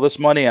paid all this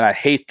money and I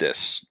hate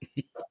this.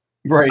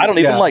 Right. I don't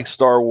even like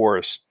Star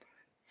Wars.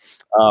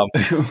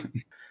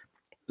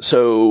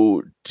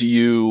 So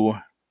do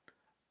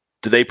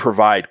they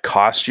provide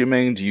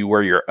costuming? Do you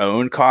wear your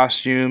own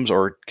costumes,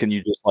 or can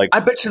you just I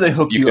bet you they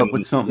hook you up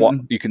with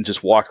something. You can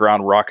just walk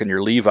around rocking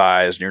your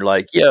Levi's, and you're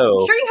like, yo.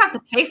 I'm sure you have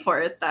to pay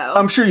for it, though.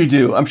 I'm sure you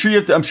do. I'm sure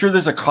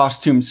there's a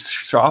costume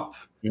shop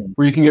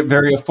where you can get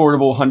very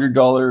affordable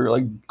 $100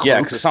 like cloaks. Yeah,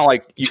 because it's not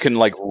like you can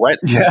like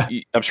rent. Yeah.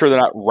 I'm sure they're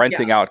not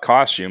renting out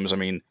costumes. I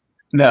mean,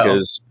 no.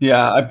 Because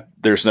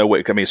there's no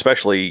way. I mean,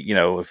 especially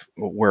if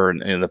we're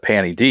in the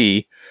Panty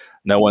D,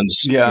 no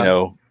one's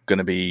going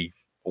to be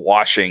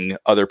washing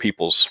other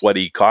people's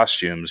sweaty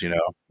costumes.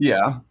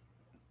 Yeah.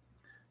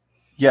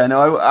 Yeah.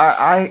 No,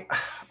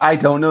 I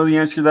don't know the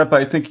answer to that,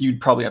 but I think you'd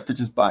probably have to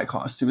just buy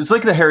costumes. It's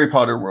like the Harry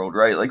Potter world,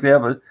 right? Like they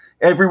have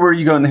everywhere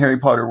you go in the Harry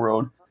Potter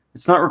world,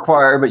 it's not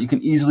required, but you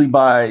can easily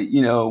buy,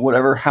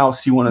 whatever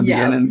house you want to be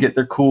in and get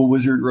their cool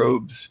wizard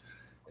robes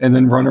and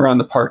then run around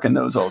the park in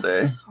those all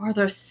day. Or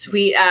those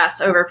sweet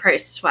ass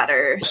overpriced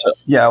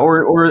sweaters. Yeah,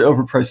 or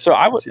overpriced So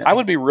sweaters. I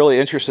would be really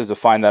interested to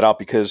find that out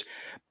because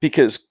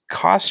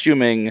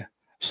costuming,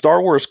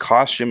 Star Wars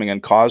costuming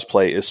and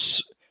cosplay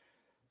is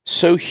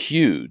so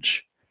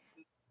huge.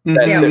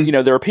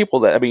 That, there are people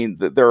that,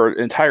 there are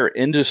entire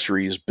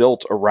industries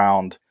built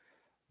around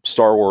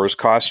Star Wars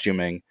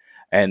costuming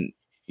and,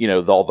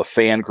 all the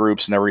fan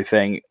groups and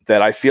everything,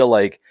 that I feel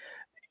like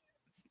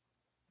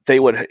they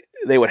would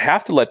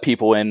have to let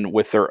people in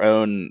with their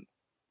own.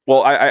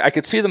 Well, I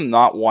could see them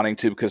not wanting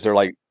to because they're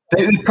like,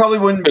 they probably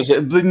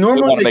wouldn't.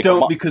 Normally they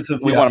don't because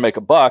of we want to make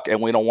a buck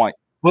and we don't want.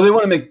 Well, they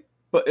want to make.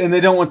 And they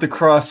don't want the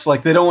cross,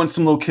 like they don't want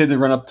some little kid to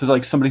run up to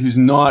like somebody who's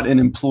not an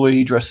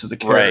employee dressed as a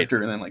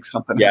character and then like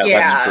something. Yeah,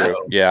 that's true.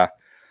 Yeah.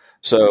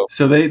 So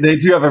they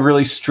do have a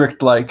really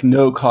strict like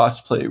no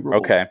cosplay rule.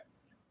 Okay.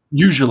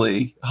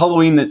 Usually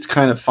Halloween, that's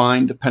kind of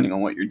fine depending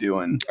on what you're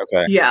doing.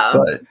 Okay. Yeah.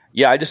 But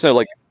I just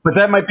know But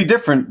that might be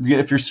different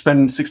if you're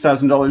spending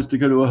 $6,000 to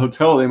go to a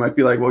hotel. They might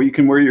be like, well, you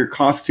can wear your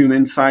costume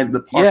inside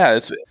the park. Yeah,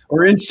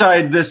 or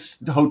inside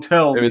this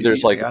hotel. Maybe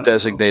there's like a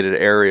designated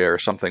area or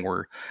something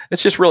where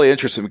it's just really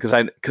interesting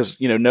because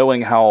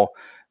knowing how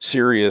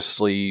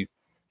seriously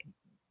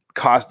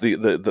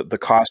the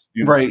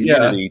costume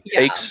community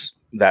takes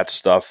that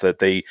stuff, that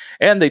they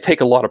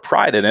take a lot of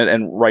pride in it,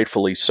 and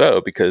rightfully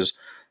so, because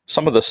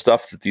some of the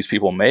stuff that these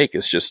people make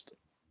is just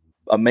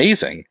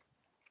amazing.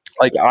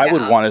 Like I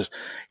would want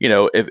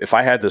to, if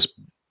I had this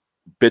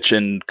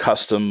bitchin'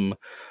 custom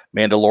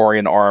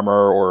Mandalorian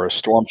armor or a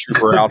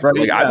stormtrooper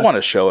outfit, I'd want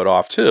to show it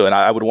off too, and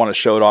I would want to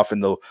show it off in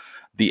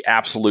the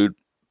absolute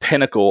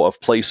pinnacle of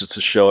places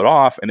to show it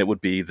off, and it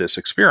would be this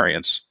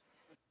experience.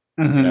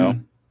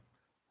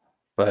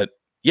 But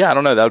yeah, I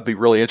don't know. That would be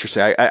really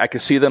interesting. I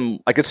could see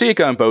it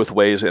going both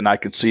ways, and I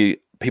could see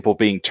people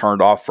being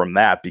turned off from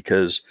that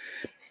because,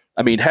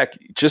 heck,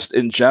 just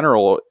in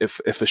general,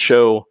 if a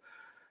show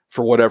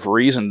for whatever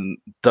reason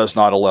does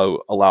not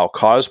allow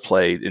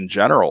cosplay in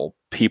general,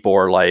 people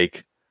are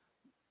like,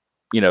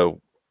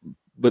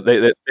 but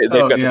they've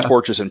got the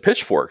torches and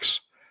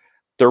pitchforks.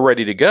 They're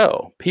ready to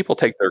go. People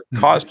take their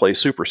cosplay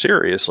super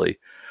seriously.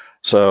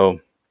 So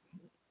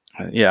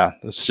yeah,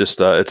 it's just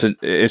it's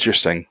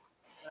interesting.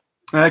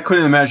 I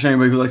couldn't imagine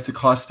anybody who likes to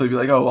cosplay be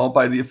like, oh, I'll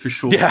buy the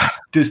official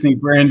Disney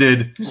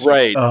branded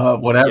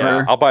whatever.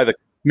 Yeah, I'll buy the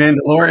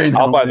Mandalorian.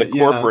 I'll buy the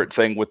corporate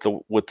thing with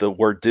the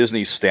word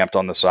Disney stamped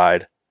on the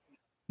side.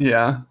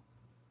 Yeah.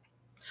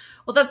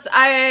 Well,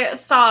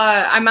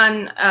 I'm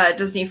on a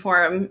Disney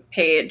forum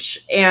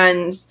page,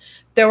 and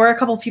there were a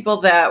couple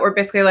people that were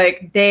basically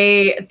like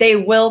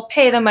they will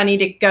pay the money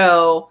to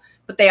go,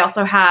 but they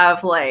also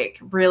have like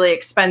really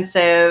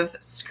expensive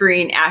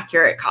screen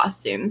accurate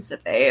costumes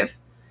that they've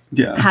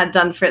had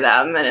done for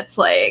them, and it's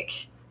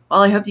like,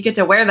 well, I hope you get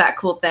to wear that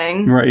cool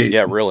thing. Right.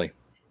 Yeah, really.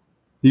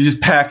 You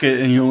just pack it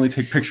and you only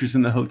take pictures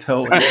in the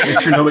hotel and make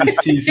sure nobody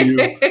sees you.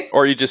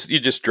 Or you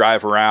just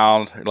drive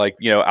around, like,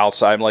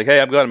 outside, like, hey,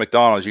 I'm going to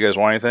McDonald's. You guys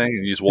want anything?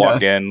 And you just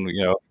walk in,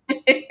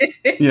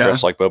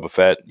 dressed like Boba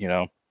Fett,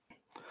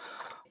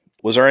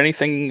 Was there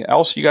anything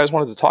else you guys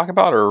wanted to talk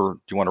about, or do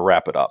you want to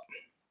wrap it up?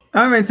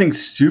 I don't have anything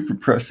super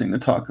pressing to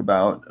talk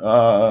about.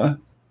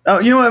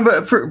 You know what?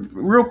 But for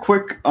real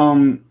quick,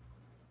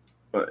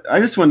 I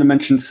just wanted to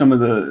mention some of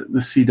the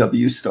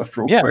CW stuff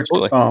real quick.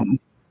 Absolutely.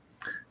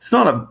 It's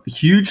not a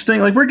huge thing.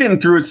 Like, we're getting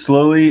through it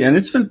slowly, and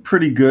it's been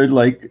pretty good.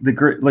 Like,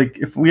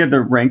 if we had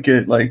to rank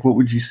it, like, what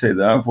would you say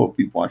that of what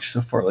we've watched so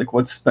far? Like,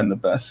 what's been the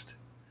best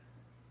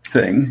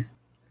thing?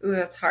 Ooh,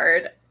 that's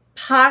hard.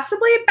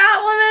 Possibly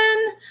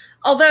Batwoman,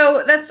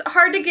 although that's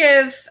hard to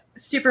give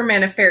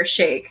Superman a fair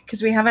shake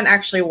because we haven't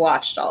actually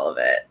watched all of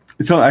it.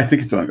 I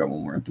think it's only got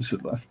one more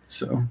episode left.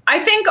 So I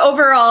think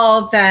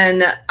overall,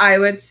 then I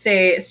would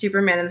say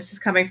Superman, and this is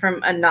coming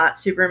from a not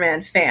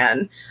Superman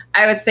fan,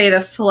 I would say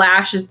The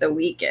Flash is the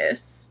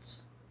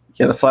weakest.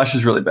 Yeah, The Flash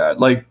is really bad.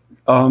 Like,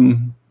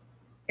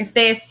 if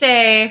they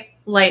say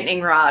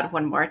lightning rod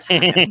one more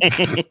time,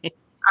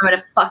 I'm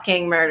gonna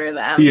fucking murder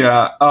them.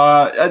 Yeah,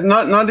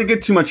 not to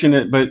get too much in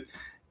it, but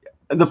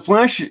The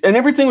Flash and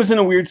everything was in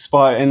a weird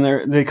spot, and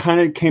they kind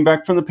of came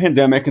back from the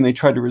pandemic and they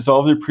tried to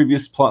resolve their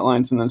previous plot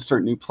lines and then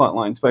start new plot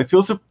lines. But I feel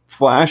as if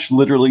Flash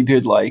literally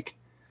did like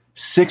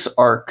 6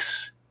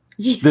 arcs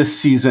this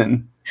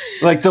season.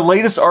 Like, the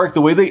latest arc,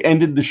 the way they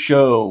ended the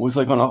show was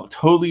like on a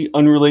totally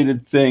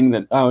unrelated thing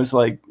that I was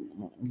like,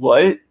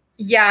 what?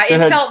 Yeah,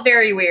 it felt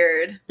very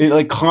weird. It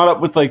like caught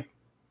up with like,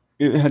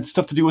 it had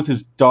stuff to do with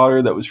his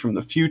daughter that was from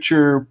the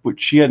future,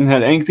 but she hadn't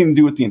had anything to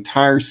do with the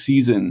entire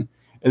season.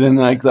 And then,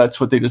 like, that's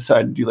what they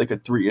decided to do, like a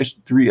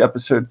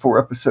 4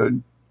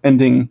 episode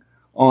ending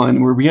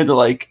on, where we had to,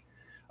 like,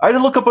 I had to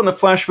look up on the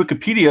Flash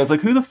Wikipedia. I was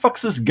like, who the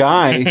fuck's this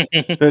guy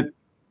that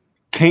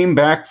came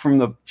back from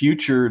the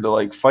future to,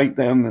 like, fight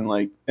them? And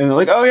they're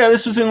like, oh yeah,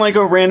 this was in like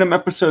a random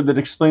episode that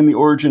explained the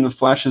origin of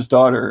Flash's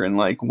daughter and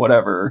like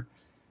whatever.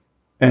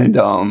 And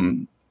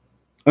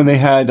they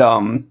had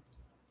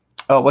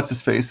what's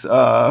his face?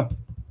 On.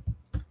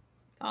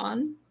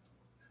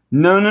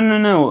 No.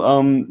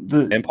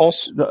 The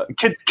Impulse? The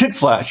Kid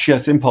Flash,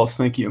 yes, Impulse,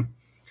 thank you.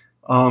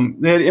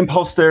 They had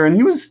Impulse there, and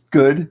he was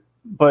good,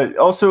 but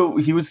also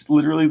he was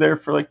literally there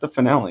for like the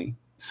finale.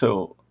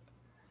 So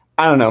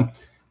I don't know.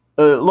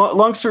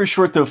 Long story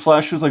short, though,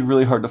 Flash was like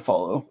really hard to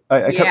follow.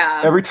 I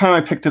kept, every time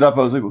I picked it up,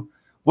 I was like,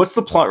 "What's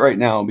the plot right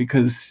now?"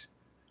 Because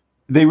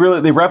they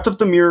wrapped up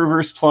the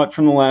Mirrorverse plot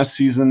from the last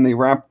season.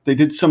 They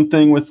did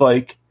something with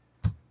like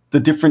the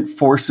different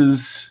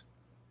forces.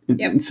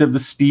 Yep. Instead of the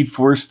Speed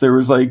Force, there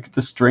was like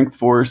the Strength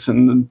Force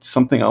and then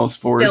something else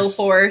force. Still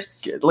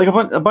Force. Like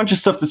a bunch of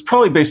stuff that's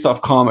probably based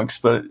off comics,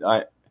 but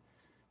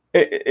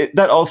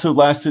that also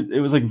lasted.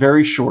 It was like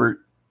very short,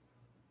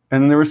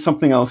 and then there was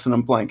something else that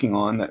I'm blanking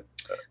on that,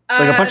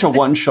 like a bunch of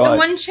one shot. The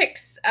one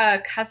chick's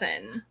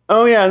cousin.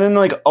 Oh yeah, and then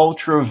like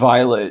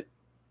Ultraviolet,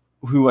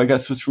 who I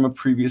guess was from a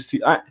previous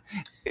season.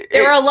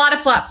 There were a lot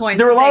of plot points.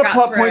 There were a lot of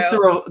plot points.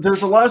 There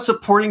was a lot of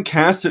supporting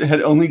cast that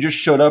had only just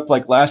showed up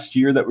like last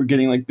year that were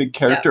getting like big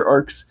character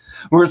arcs.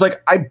 Whereas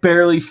like I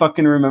barely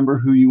fucking remember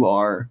who you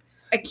are.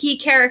 A key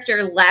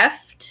character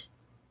left.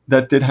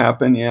 That did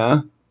happen,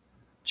 yeah.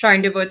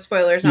 Trying to avoid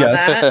spoilers on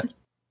that.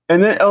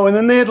 And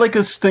then they had like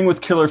this thing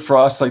with Killer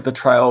Frost, like the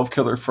trial of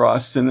Killer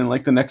Frost, and then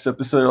like the next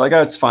episode they're like,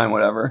 oh, it's fine,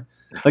 whatever.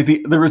 Like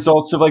the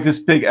results of like this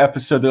big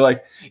episode, they're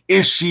like,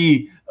 is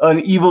she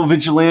an evil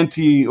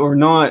vigilante or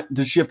not?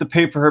 Does she have to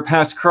pay for her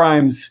past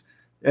crimes?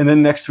 And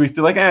then next week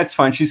they're like, it's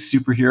fine, she's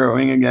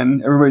superheroing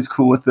again. Everybody's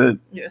cool with it.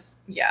 Yes,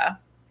 yeah.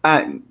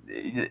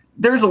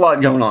 There's a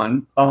lot going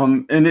on.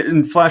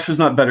 And Flash was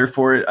not better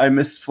for it. I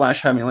missed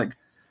Flash having like,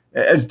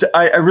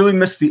 I really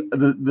missed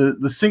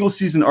the single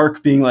season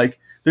arc being like,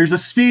 there's a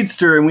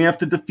speedster and we have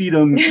to defeat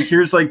him.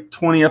 Here's like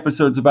 20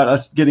 episodes about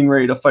us getting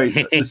ready to fight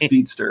the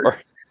speedster.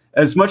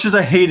 As much as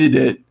I hated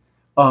it,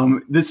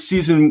 this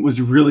season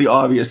was really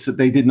obvious that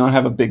they did not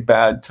have a big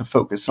bad to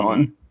focus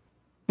on.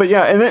 But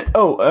yeah, and then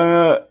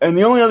and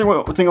the only other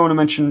thing I want to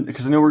mention,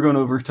 because I know we're going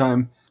over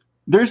time,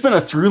 there's been a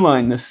through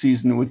line this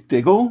season with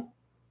Diggle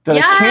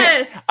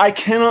that I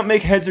cannot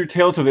make heads or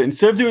tails of it.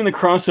 Instead of doing the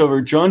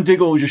crossover, John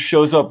Diggle just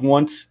shows up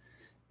once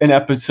an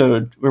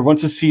episode or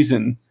once a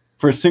season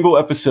for a single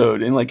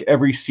episode in like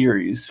every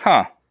series.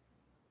 Huh.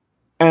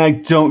 And I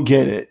don't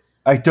get it.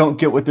 I don't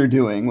get what they're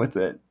doing with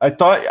it. I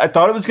thought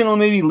it was gonna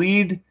maybe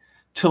lead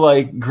to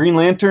like Green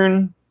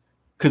Lantern,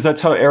 because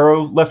that's how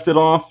Arrow left it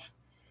off.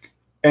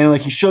 And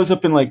like he shows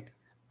up in like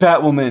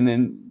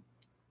Batwoman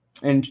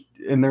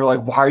and they're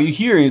like, why are you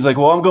here? And he's like,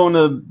 well, I'm going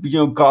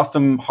to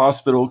Gotham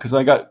Hospital because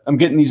I'm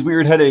getting these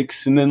weird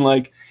headaches. And then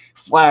like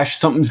Flash,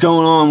 something's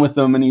going on with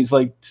him, and he's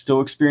like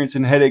still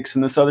experiencing headaches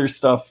and this other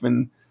stuff.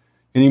 And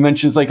And he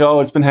mentions like, oh,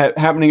 it's been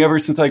happening ever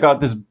since I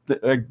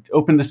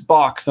opened this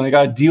box and I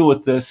got to deal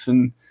with this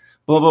and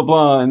blah, blah,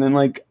 blah. And then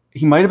like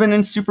he might have been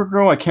in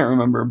Supergirl. I can't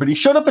remember, but he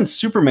showed up in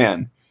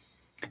Superman.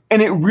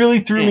 And it really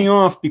threw me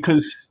off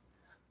because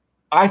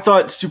I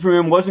thought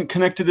Superman wasn't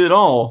connected at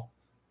all.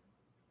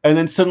 And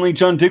then suddenly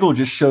John Diggle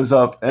just shows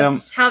up. And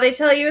That's how they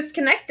tell you it's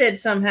connected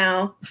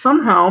somehow.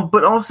 Somehow,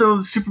 but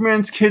also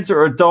Superman's kids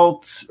are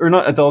adults, or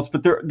not adults,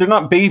 but they're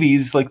not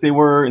babies like they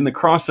were in the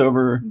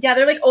crossover. Yeah,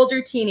 they're like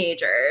older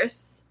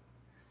teenagers.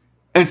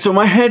 And so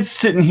my head's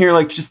sitting here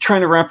like just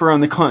trying to wrap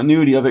around the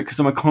continuity of it because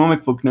I'm a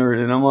comic book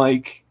nerd, and I'm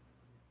like,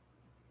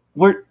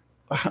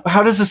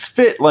 how does this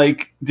fit?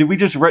 Like, did we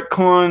just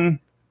retcon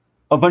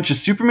a bunch of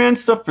Superman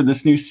stuff for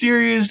this new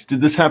series?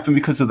 Did this happen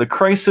because of the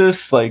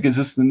crisis? Like, is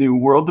this the new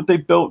world that they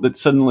built that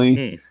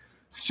suddenly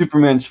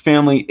Superman's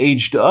family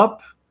aged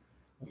up?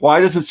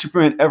 Why doesn't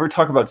Superman ever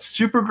talk about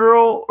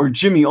Supergirl or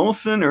Jimmy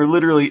Olsen or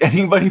literally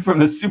anybody from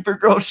the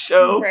Supergirl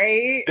show?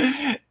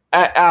 Right.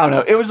 I don't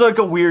know. It was like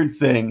a weird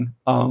thing.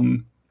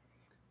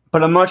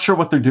 But I'm not sure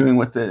what they're doing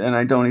with it, and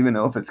I don't even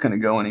know if it's going to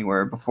go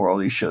anywhere before all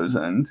these shows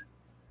end.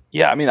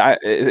 Yeah, I mean,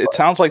 it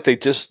sounds like they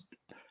just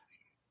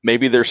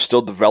maybe they're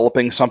still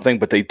developing something,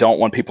 but they don't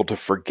want people to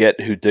forget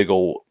who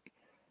Diggle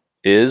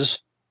is.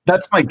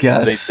 That's my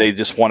guess. They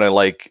just want to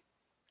like,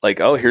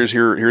 oh, here's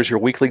your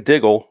weekly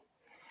Diggle.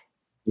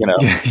 You know.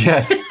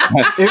 Yes,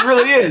 it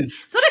really is.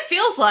 That's what it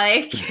feels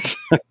like.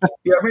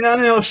 Yeah, every now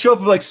and then it'll show up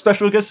with like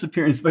special guest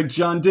appearance by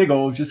John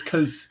Diggle, just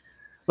because,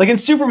 like in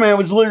Superman, it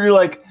was literally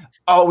like,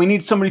 oh, we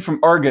need somebody from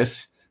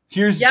Argus.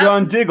 Here's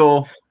John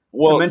Diggle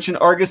to mention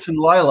Argus and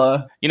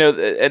Lila. You know,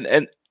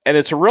 and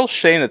it's a real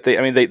shame that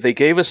they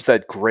gave us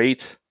that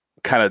great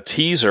kind of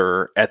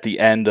teaser at the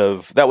end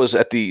of that was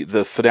at the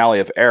finale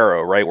of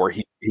Arrow, right, where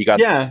he got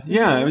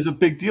it was a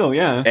big deal,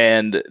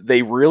 and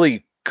they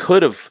really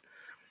could have,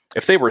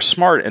 if they were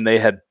smart and they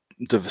had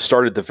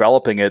started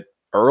developing it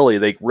early,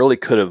 they really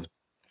could have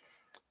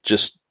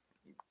just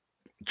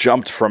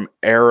jumped from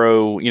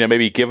Arrow, you know,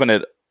 maybe given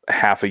it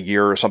half a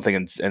year or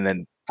something and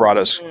then brought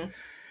us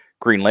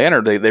Green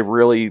Lantern. They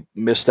really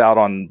missed out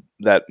on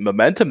that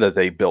momentum that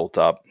they built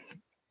up.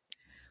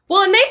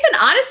 Well, and they've been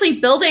honestly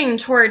building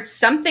towards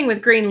something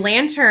with Green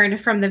Lantern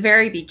from the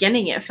very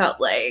beginning, it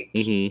felt like.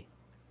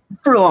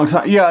 For a long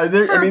time. Yeah.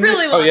 For a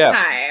really long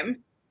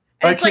time.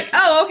 And it's like,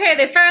 oh, okay,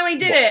 they finally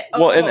did it.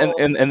 Well,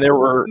 and there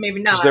were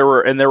maybe not. There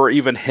were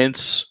even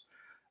hints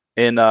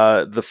in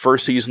the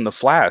first season of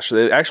Flash.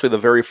 Actually, the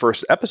very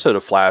first episode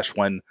of Flash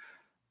when.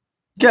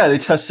 Yeah, they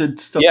tested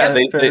stuff. Yeah,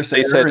 they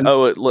said,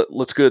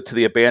 let's go to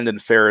the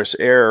abandoned Ferris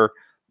Air,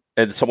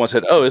 and someone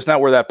said, oh, isn't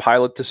that where that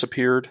pilot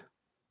disappeared?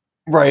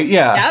 Right.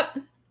 Yeah.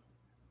 Yep.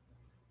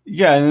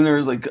 Yeah, and then there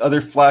was like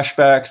other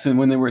flashbacks, and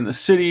when they were in the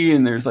city,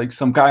 and there's like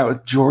some guy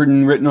with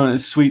Jordan written on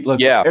his sweet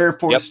Air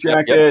Force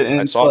jacket,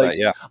 and it's like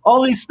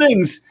all these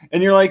things,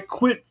 and you're like,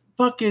 quit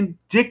fucking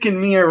dicking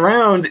me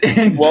around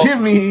and give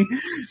me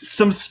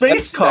some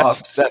space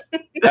cops.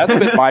 That's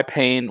been my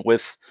pain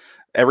with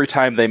every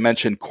time they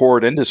mention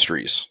Cord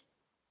Industries.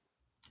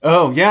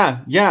 Oh yeah,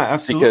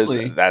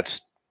 absolutely. Because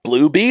that's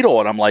Blue Beetle,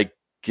 and I'm like,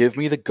 give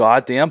me the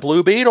goddamn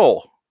Blue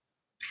Beetle.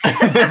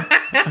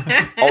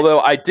 Although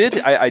I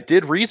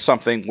did read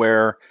something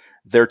where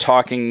they're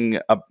talking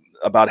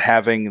about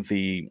having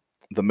the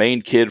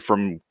main kid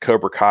from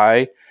Cobra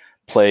Kai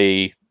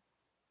play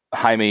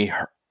Jaime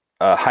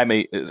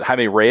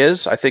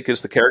Reyes, I think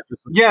is the character.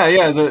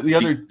 Yeah, the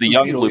other the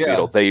young Blue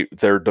Beetle.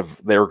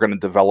 They're going to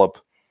develop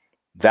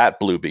that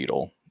Blue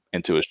Beetle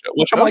into a show,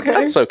 which I'm like,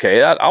 that's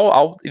okay.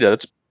 I'll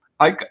that's.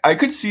 I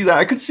could see that.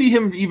 I could see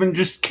him even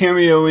just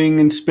cameoing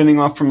and spinning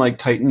off from like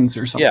Titans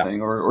or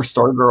something, or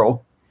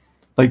Stargirl.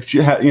 Like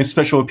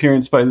special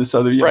appearance by this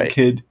other young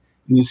kid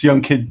in this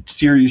young kid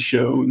series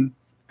show. And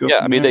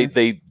I mean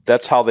they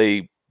that's how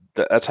they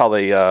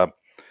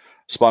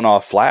spun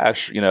off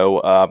Flash. You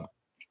know,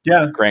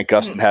 Grant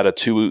Gustin had a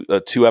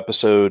two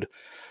episode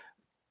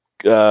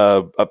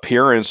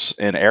appearance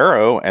in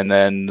Arrow,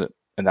 and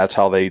that's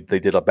how they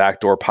did a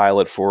backdoor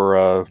pilot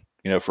for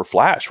for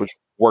Flash, which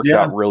worked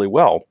out really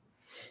well.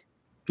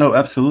 Oh,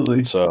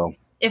 absolutely. So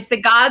if the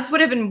gods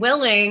would have been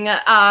willing,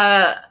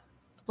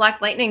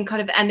 Black Lightning could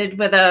have ended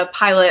with a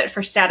pilot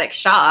for Static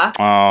Shock.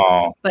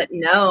 Oh. But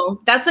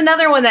no. That's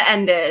another one that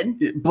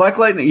ended. Black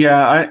Lightning,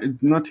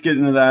 not to get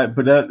into that,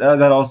 but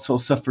that also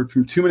suffered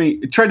from too many.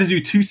 It tried to do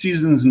 2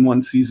 seasons in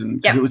 1 season.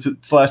 Because it was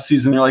its last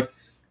season. They're like,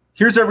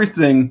 here's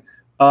everything.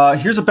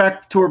 Here's a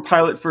backdoor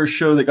pilot for a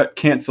show that got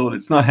canceled.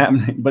 It's not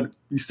happening, but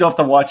you still have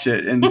to watch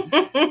it. And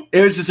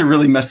it was just a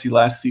really messy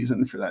last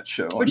season for that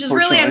show. Which is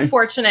really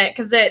unfortunate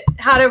because it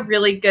had a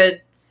really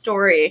good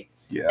story.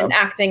 And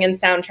acting and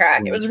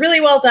soundtrack. It was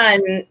really well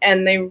done,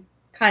 and they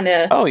kind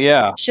of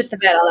shit the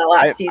bed on that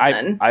last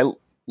season. I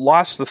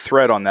lost the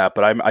thread on that,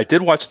 but I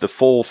did watch the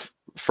full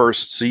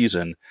first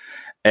season,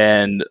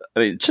 and I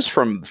mean, just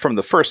from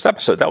the first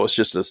episode, that was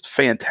just a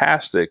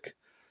fantastic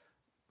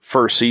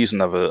first season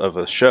of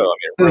a show. I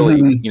mean,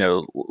 really, you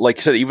know, like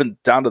you said, even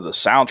down to the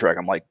soundtrack,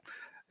 I'm like,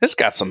 it's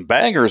got some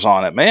bangers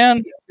on it,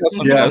 man. It's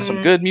got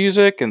some good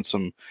music and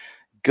some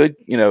good,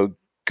 you know,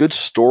 good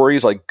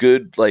stories, like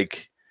good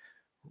like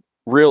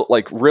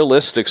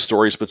realistic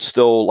stories, but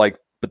still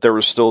but there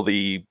was still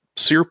the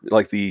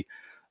the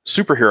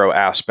superhero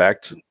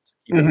aspect,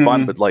 keep it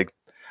fun. But like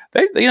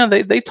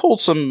they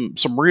told some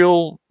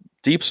real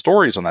deep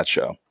stories on that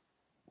show.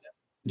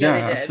 Yeah,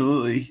 Yeah, they did.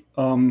 absolutely.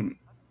 I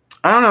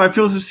don't know. I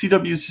feel as if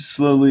CW is just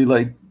slowly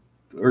like,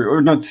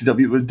 or not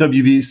CW, but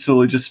WB is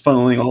slowly just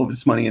funneling all of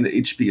its money into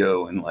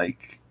HBO and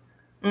like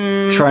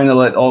trying to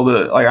let all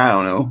the like I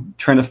don't know,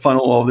 trying to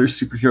funnel all their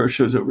superhero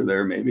shows over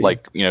there maybe.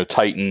 Like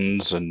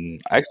Titans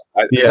and is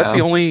that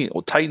the only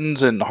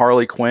Titans and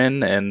Harley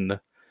Quinn and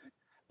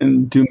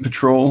Doom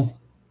Patrol.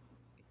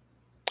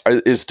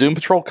 Is Doom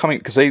Patrol coming?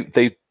 Because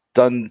they've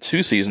done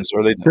 2 seasons,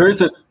 or they?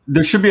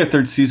 There should be a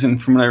third season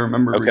from what I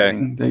remember Okay.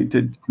 reading. They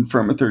did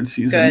confirm a third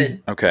season.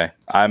 Good. Okay,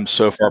 I'm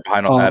so far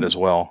behind on that as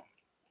well.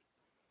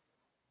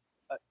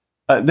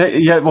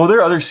 Well,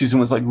 their other season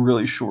was like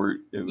really short.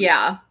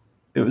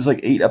 It was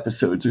like 8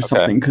 episodes or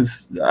something.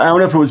 Because I don't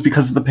know if it was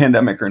because of the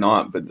pandemic or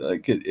not, but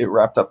like it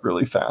wrapped up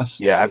really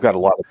fast. Yeah, I've got a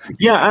lot of.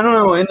 Yeah, I don't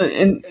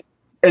know.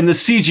 And the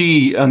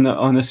CG on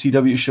the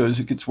CW shows,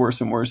 it gets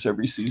worse and worse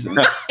every season.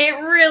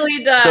 It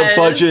really does. The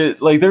budget,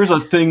 like there's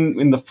a thing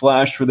in the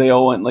Flash where they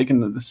all went like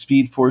into the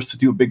Speed Force to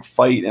do a big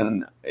fight,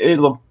 and it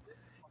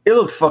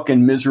looked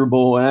fucking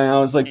miserable. And I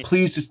was like,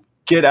 please just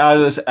get out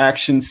of this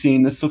action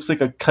scene. This looks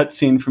like a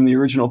cutscene from the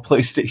original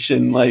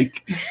PlayStation.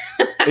 Like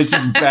it's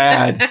just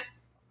bad.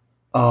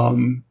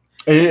 And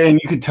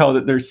you could tell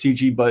that there's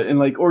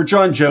CG, or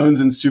John Jones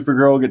and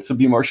Supergirl gets to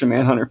be Martian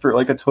Manhunter for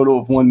like a total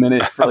of 1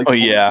 minute for like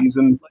the whole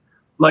season.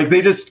 Like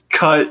they just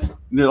cut.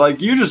 They're like,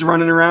 you're just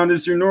running around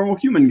as your normal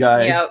human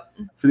guy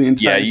for the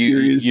entire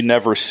series. You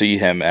never see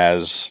him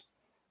as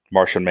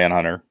Martian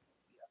Manhunter.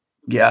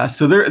 Yeah,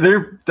 so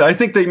I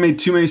think they made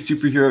too many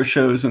superhero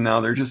shows, and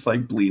now they're just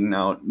like bleeding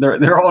out.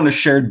 They're all on a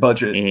shared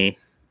budget,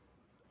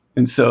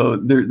 and so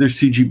their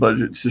CG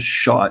budget's just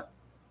shot.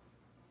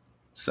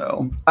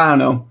 So I don't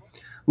know.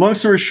 Long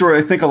story short,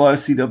 I think a lot of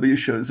CW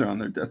shows are on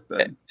their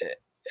deathbed.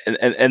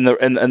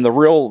 And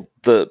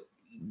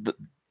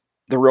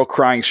the real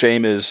crying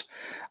shame is,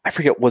 I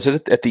forget, was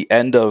it at the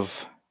end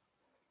of?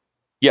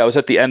 Yeah, it was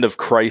at the end of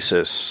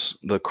Crisis,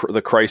 the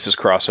Crisis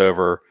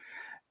crossover,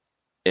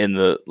 in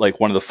the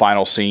one of the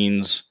final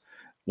scenes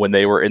when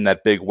they were in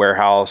that big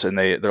warehouse and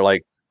they're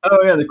like,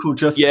 oh yeah, the cool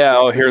Justice.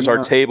 Yeah, here's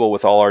our table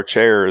with all our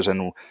chairs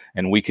and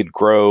we could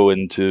grow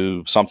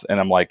into something. And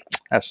I'm like,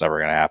 that's never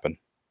gonna happen.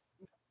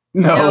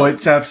 No,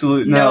 it's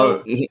absolutely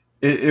no.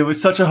 It was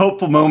such a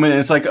hopeful moment.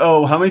 It's like,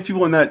 oh, how many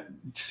people in that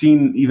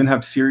scene even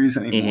have series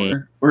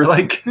anymore? Or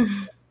like,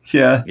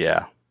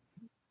 yeah,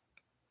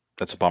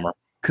 that's a bummer.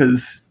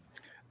 Because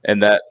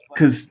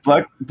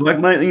Black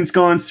Lightning's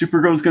gone,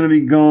 Supergirl's gonna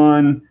be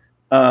gone.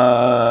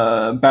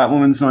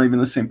 Batwoman's not even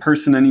the same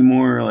person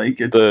anymore. Like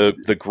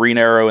the Green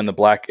Arrow and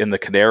the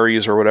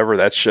Canaries or whatever,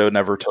 that show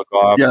never took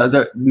off. Yeah,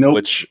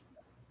 Which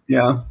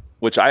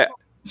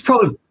it's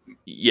probably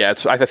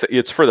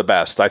it's for the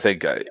best. I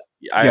think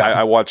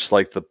I watched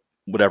like the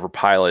whatever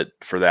pilot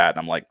for that, and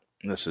I'm like,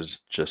 this is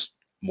just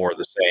more of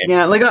the same.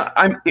 Yeah, like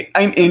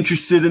I'm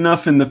interested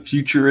enough in the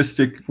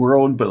futuristic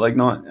world, but like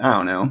not, I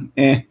don't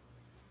know.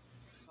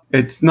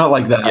 It's not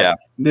like that. Yeah.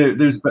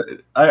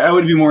 I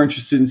would be more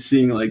interested in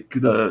seeing like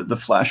the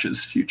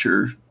Flash's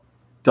future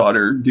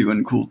daughter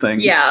doing cool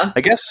things. Yeah. I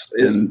guess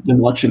than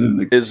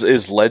watching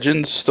is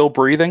Legends still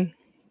breathing?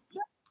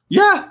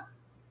 Yeah,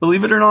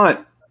 believe it or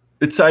not,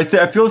 I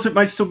feel as it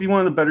might still be one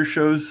of the better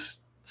shows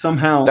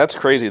somehow. That's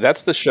crazy.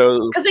 That's the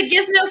show because it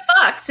gives no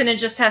fucks and it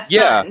just has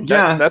fun.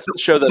 That's the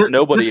show that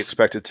nobody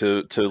expected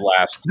to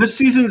last. This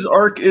season's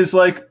arc is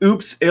like,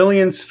 oops,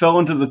 aliens fell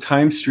into the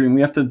time stream. We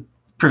have to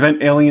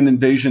prevent alien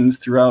invasions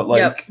throughout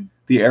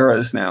the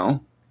eras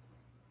now,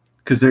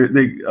 because they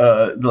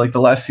like the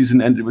last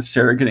season ended with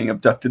Sarah getting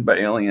abducted by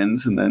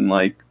aliens, and then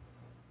like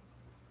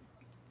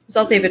it was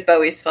all David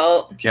Bowie's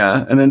fault.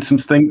 Yeah, and then some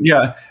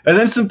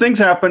things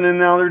happen, and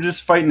now they're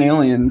just fighting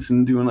aliens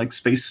and doing like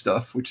space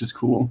stuff, which is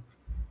cool.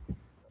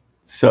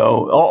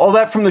 So all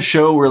that from the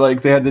show where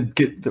like they had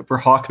to where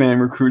Hawkman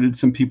recruited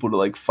some people to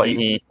like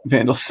fight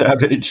Vandal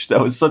Savage.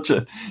 That was such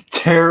a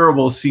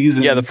terrible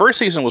season. Yeah, the first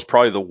season was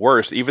probably the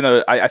worst, even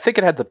though I think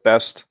it had the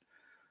best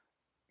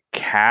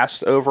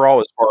cast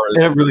overall as far as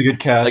they have really good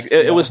cast. Like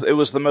it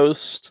was the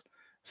most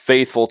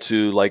faithful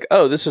to like,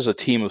 oh, this is a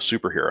team of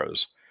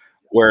superheroes.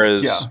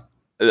 Whereas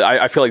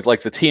I feel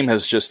like the team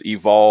has just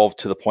evolved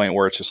to the point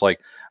where it's just like,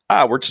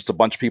 we're just a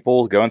bunch of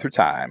people going through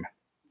time.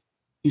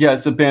 Yeah,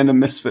 it's a band of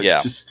misfits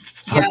just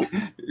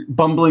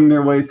bumbling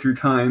their way through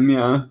time.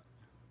 Yeah.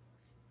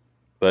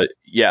 But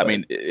I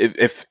mean,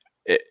 if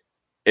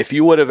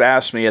you would have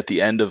asked me at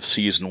the end of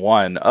season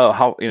 1,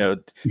 how do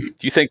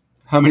you think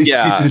how many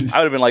seasons? I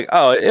would have been like,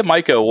 it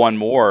might go one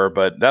more,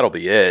 but that'll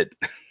be it.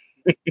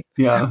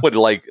 Yeah.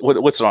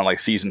 What's it on, like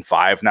season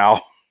 5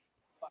 now?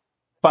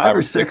 5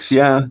 or 6,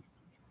 yeah.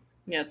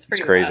 Yeah, it's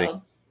pretty crazy.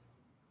 wild.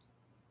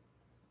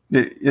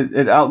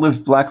 It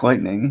outlived Black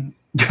Lightning.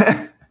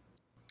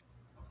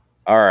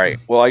 All right.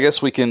 Well, I guess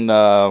we can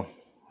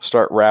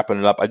start wrapping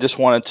it up. I just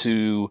wanted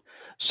to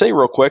say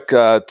real quick,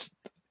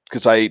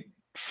 because I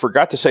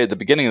forgot to say at the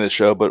beginning of the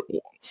show, but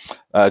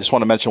I just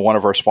want to mention one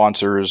of our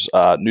sponsors,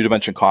 New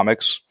Dimension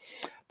Comics.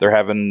 They're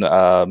having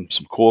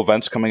some cool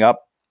events coming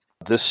up.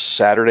 This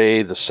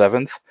Saturday, the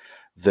 7th,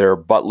 their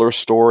Butler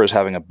store is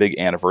having a big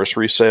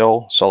anniversary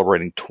sale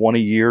celebrating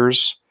 20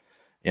 years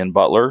in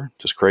Butler.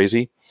 Just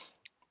crazy.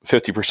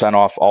 50%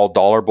 off all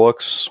dollar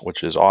books,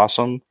 which is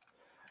awesome.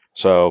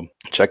 So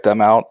check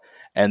them out.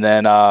 And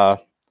then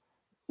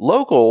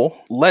local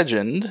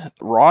legend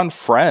Ron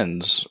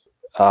Friends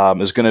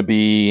is going to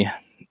be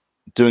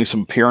doing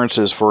some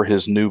appearances for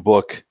his new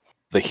book,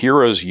 The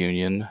Heroes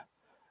Union.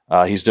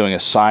 He's doing a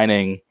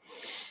signing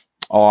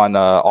on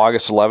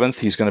August 11th.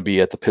 He's going to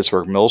be at the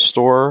Pittsburgh Mills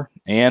store,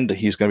 and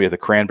he's going to be at the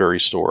Cranberry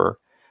store.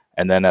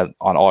 And then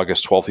on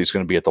August 12th, he's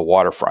going to be at the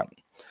Waterfront.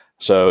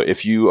 So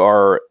if you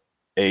are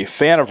a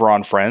fan of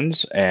Ron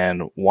Friends,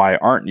 and why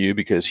aren't you?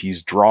 Because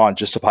he's drawn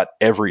just about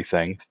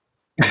everything.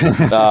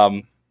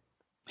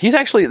 He's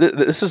actually,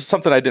 this is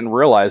something I didn't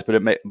realize,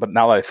 but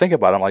now that I think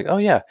about it, I'm like, oh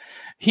yeah,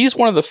 he's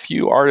one of the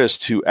few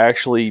artists to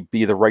actually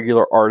be the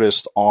regular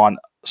artist on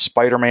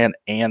Spider-Man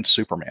and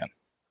Superman.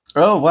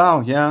 Oh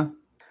wow, yeah.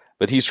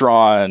 But he's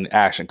drawn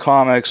Action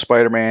Comics,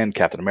 Spider-Man,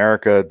 Captain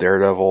America,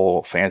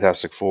 Daredevil,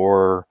 Fantastic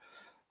Four,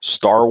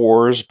 Star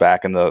Wars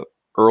back in the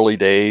early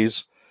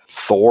days.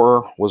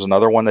 Thor was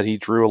another one that he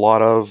drew a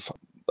lot of.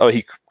 Oh,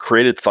 he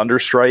created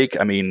Thunderstrike.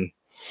 I mean,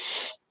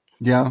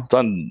 yeah,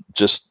 done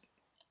just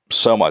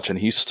so much, and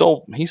he's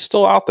still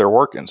out there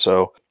working.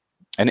 So,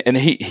 and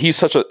he's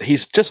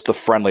just the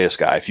friendliest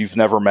guy. If you've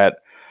never met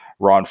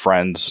Ron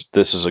Friends,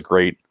 this is a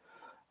great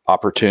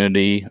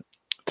opportunity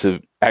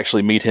to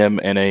actually meet him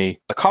in a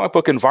comic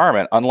book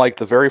environment, unlike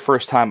the very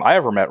first time I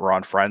ever met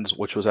Ron Friends,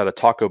 which was at a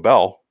Taco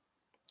Bell.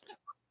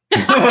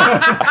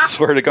 I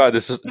swear to God,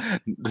 this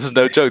is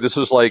no joke. This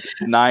was like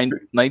in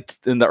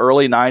the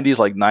early 90s,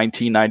 like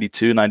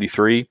 1992,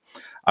 93.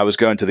 I was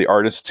going to the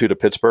Art Institute of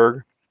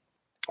Pittsburgh,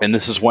 and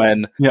this is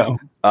when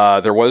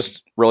there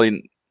was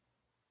really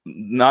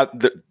not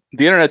the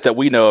internet that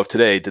we know of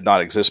today did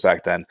not exist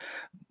back then.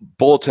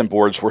 Bulletin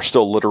boards were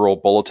still literal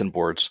bulletin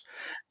boards,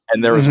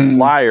 and there was a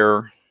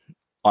flyer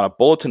on a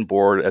bulletin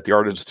board at the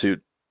Art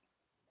Institute.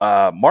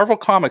 Marvel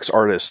Comics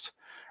artist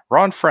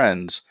Ron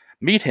Friends,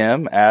 meet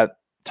him at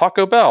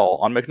Taco Bell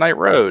on McKnight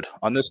Road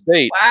on this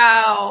date.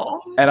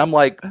 Wow. And I'm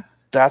like,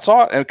 that's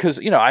awesome. Because,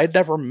 I had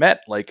never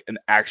met like an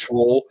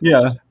actual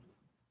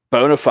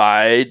bona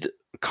fide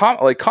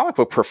comic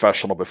book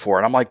professional before.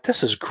 And I'm like,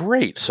 this is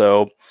great.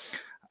 So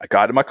I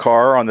got in my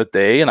car on the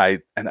day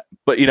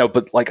but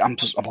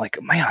I'm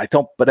like, man,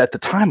 but at the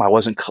time I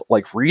wasn't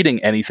like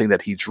reading anything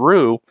that he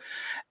drew.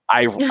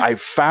 I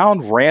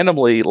found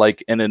randomly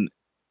like in an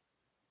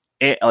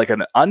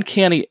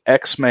Uncanny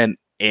X-Men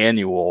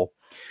annual,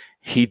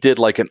 he did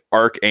like an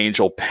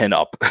Archangel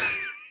pinup.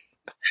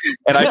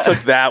 And I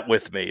took that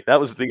with me. That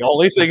was the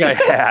only thing I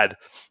had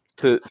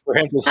for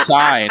him to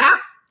sign.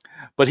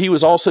 But he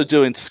was also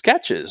doing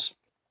sketches.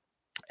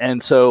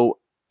 And so,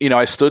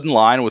 I stood in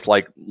line with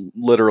like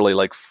literally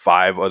like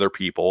 5 other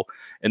people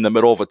in the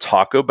middle of a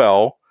Taco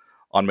Bell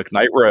on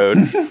McKnight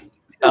Road.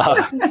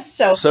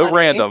 So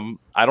random.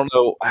 I don't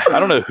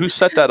know who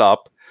set that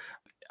up.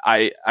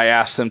 I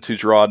asked him to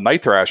draw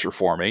Night Thrasher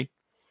for me.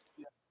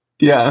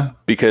 Yeah.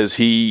 Because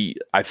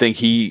I think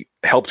he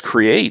helped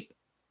create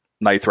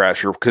Night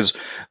Thrasher because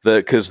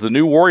the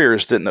New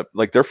Warriors didn't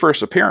like their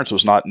first appearance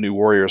was not New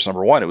Warriors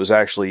 #1. It was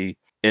actually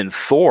in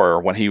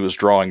Thor when he was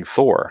drawing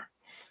Thor.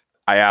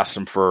 I asked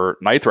him for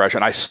Night Thrasher,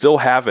 and I still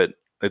have it.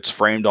 It's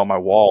framed on my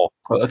wall.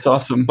 Oh, that's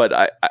awesome. But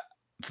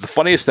the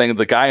funniest thing,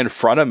 the guy in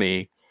front of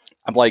me,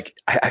 I'm like,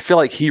 I feel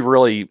like he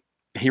really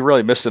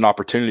missed an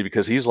opportunity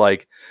because he's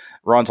like,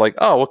 Ron's like,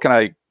 oh, what can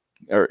I,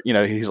 or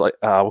he's like,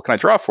 what can I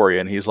draw for you?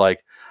 And he's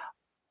like,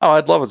 oh,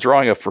 I'd love a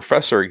drawing of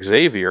Professor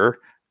Xavier.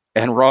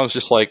 And Ron's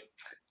just like,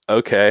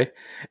 okay.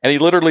 And he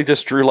literally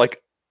just drew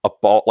like a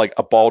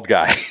bald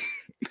guy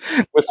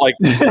with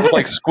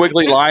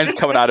squiggly lines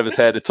coming out of his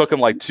head. It took him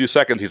like 2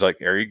 seconds. He's like,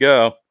 there you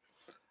go.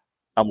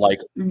 I'm like,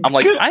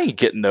 I ain't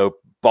getting no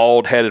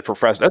bald headed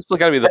professor. That's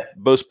got to be the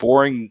most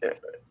boring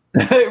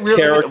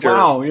character.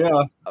 Wow,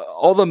 yeah.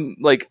 All the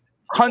like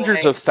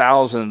hundreds of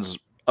thousands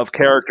of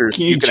characters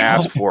you can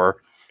ask for,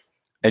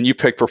 and you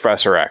pick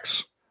Professor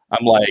X.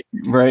 I'm like,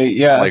 right,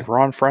 yeah. I'm like,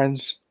 Ron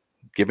Friends,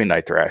 give me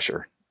Night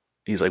Thrasher.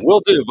 He's like,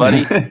 will do,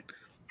 buddy.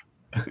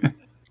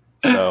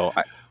 So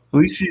at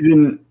least you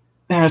didn't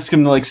ask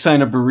him to like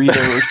sign a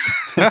burrito or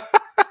something.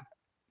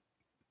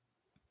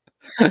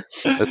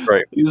 That's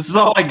right. This is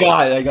all I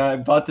got. I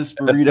bought this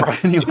burrito.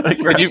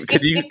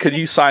 Could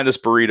you sign this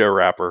burrito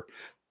wrapper?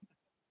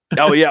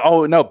 Oh yeah.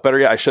 Oh no. Better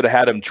yet, I should have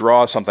had him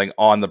draw something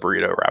on the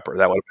burrito wrapper.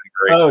 That would have been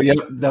great. Oh yeah,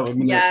 that would have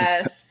been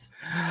yes.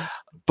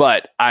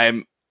 But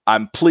I'm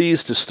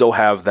pleased to still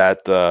have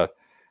that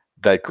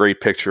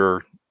great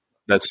picture,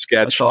 that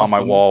sketch on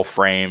my wall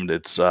framed.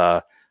 It's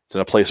in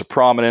a place of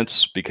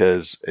prominence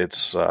because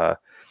it's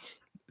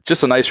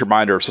just a nice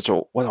reminder of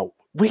what a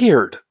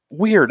weird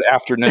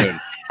afternoon.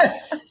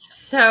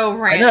 So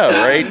random. I know,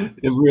 right?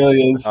 It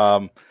really is.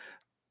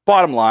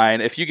 bottom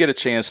line, if you get a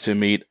chance to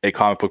meet a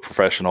comic book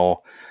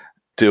professional,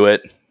 do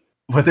it.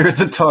 Whether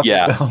it's a Taco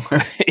Bell.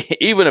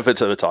 Even if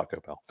it's at a Taco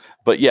Bell.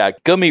 But yeah,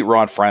 go meet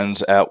Ron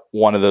Friends at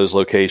one of those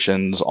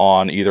locations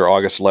on either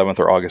August 11th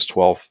or August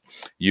 12th.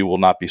 You will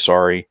not be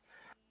sorry.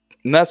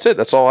 And that's it.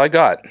 That's all I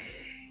got.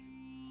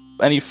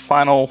 Any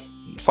final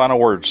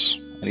words?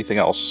 Anything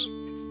else?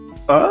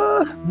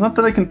 Not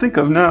that I can think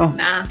of now.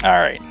 Nah. All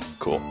right,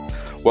 cool.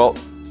 Well,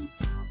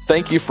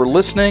 thank you for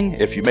listening.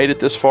 If you made it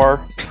this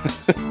far,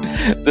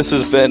 this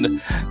has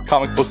been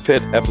Comic Book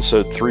Pit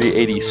episode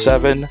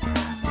 387.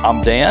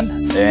 I'm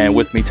Dan, and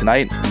with me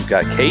tonight we've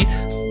got Kate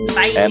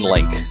Bye. and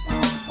Link.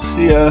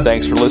 See ya.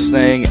 Thanks for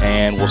listening,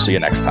 and we'll see you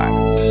next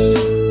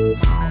time.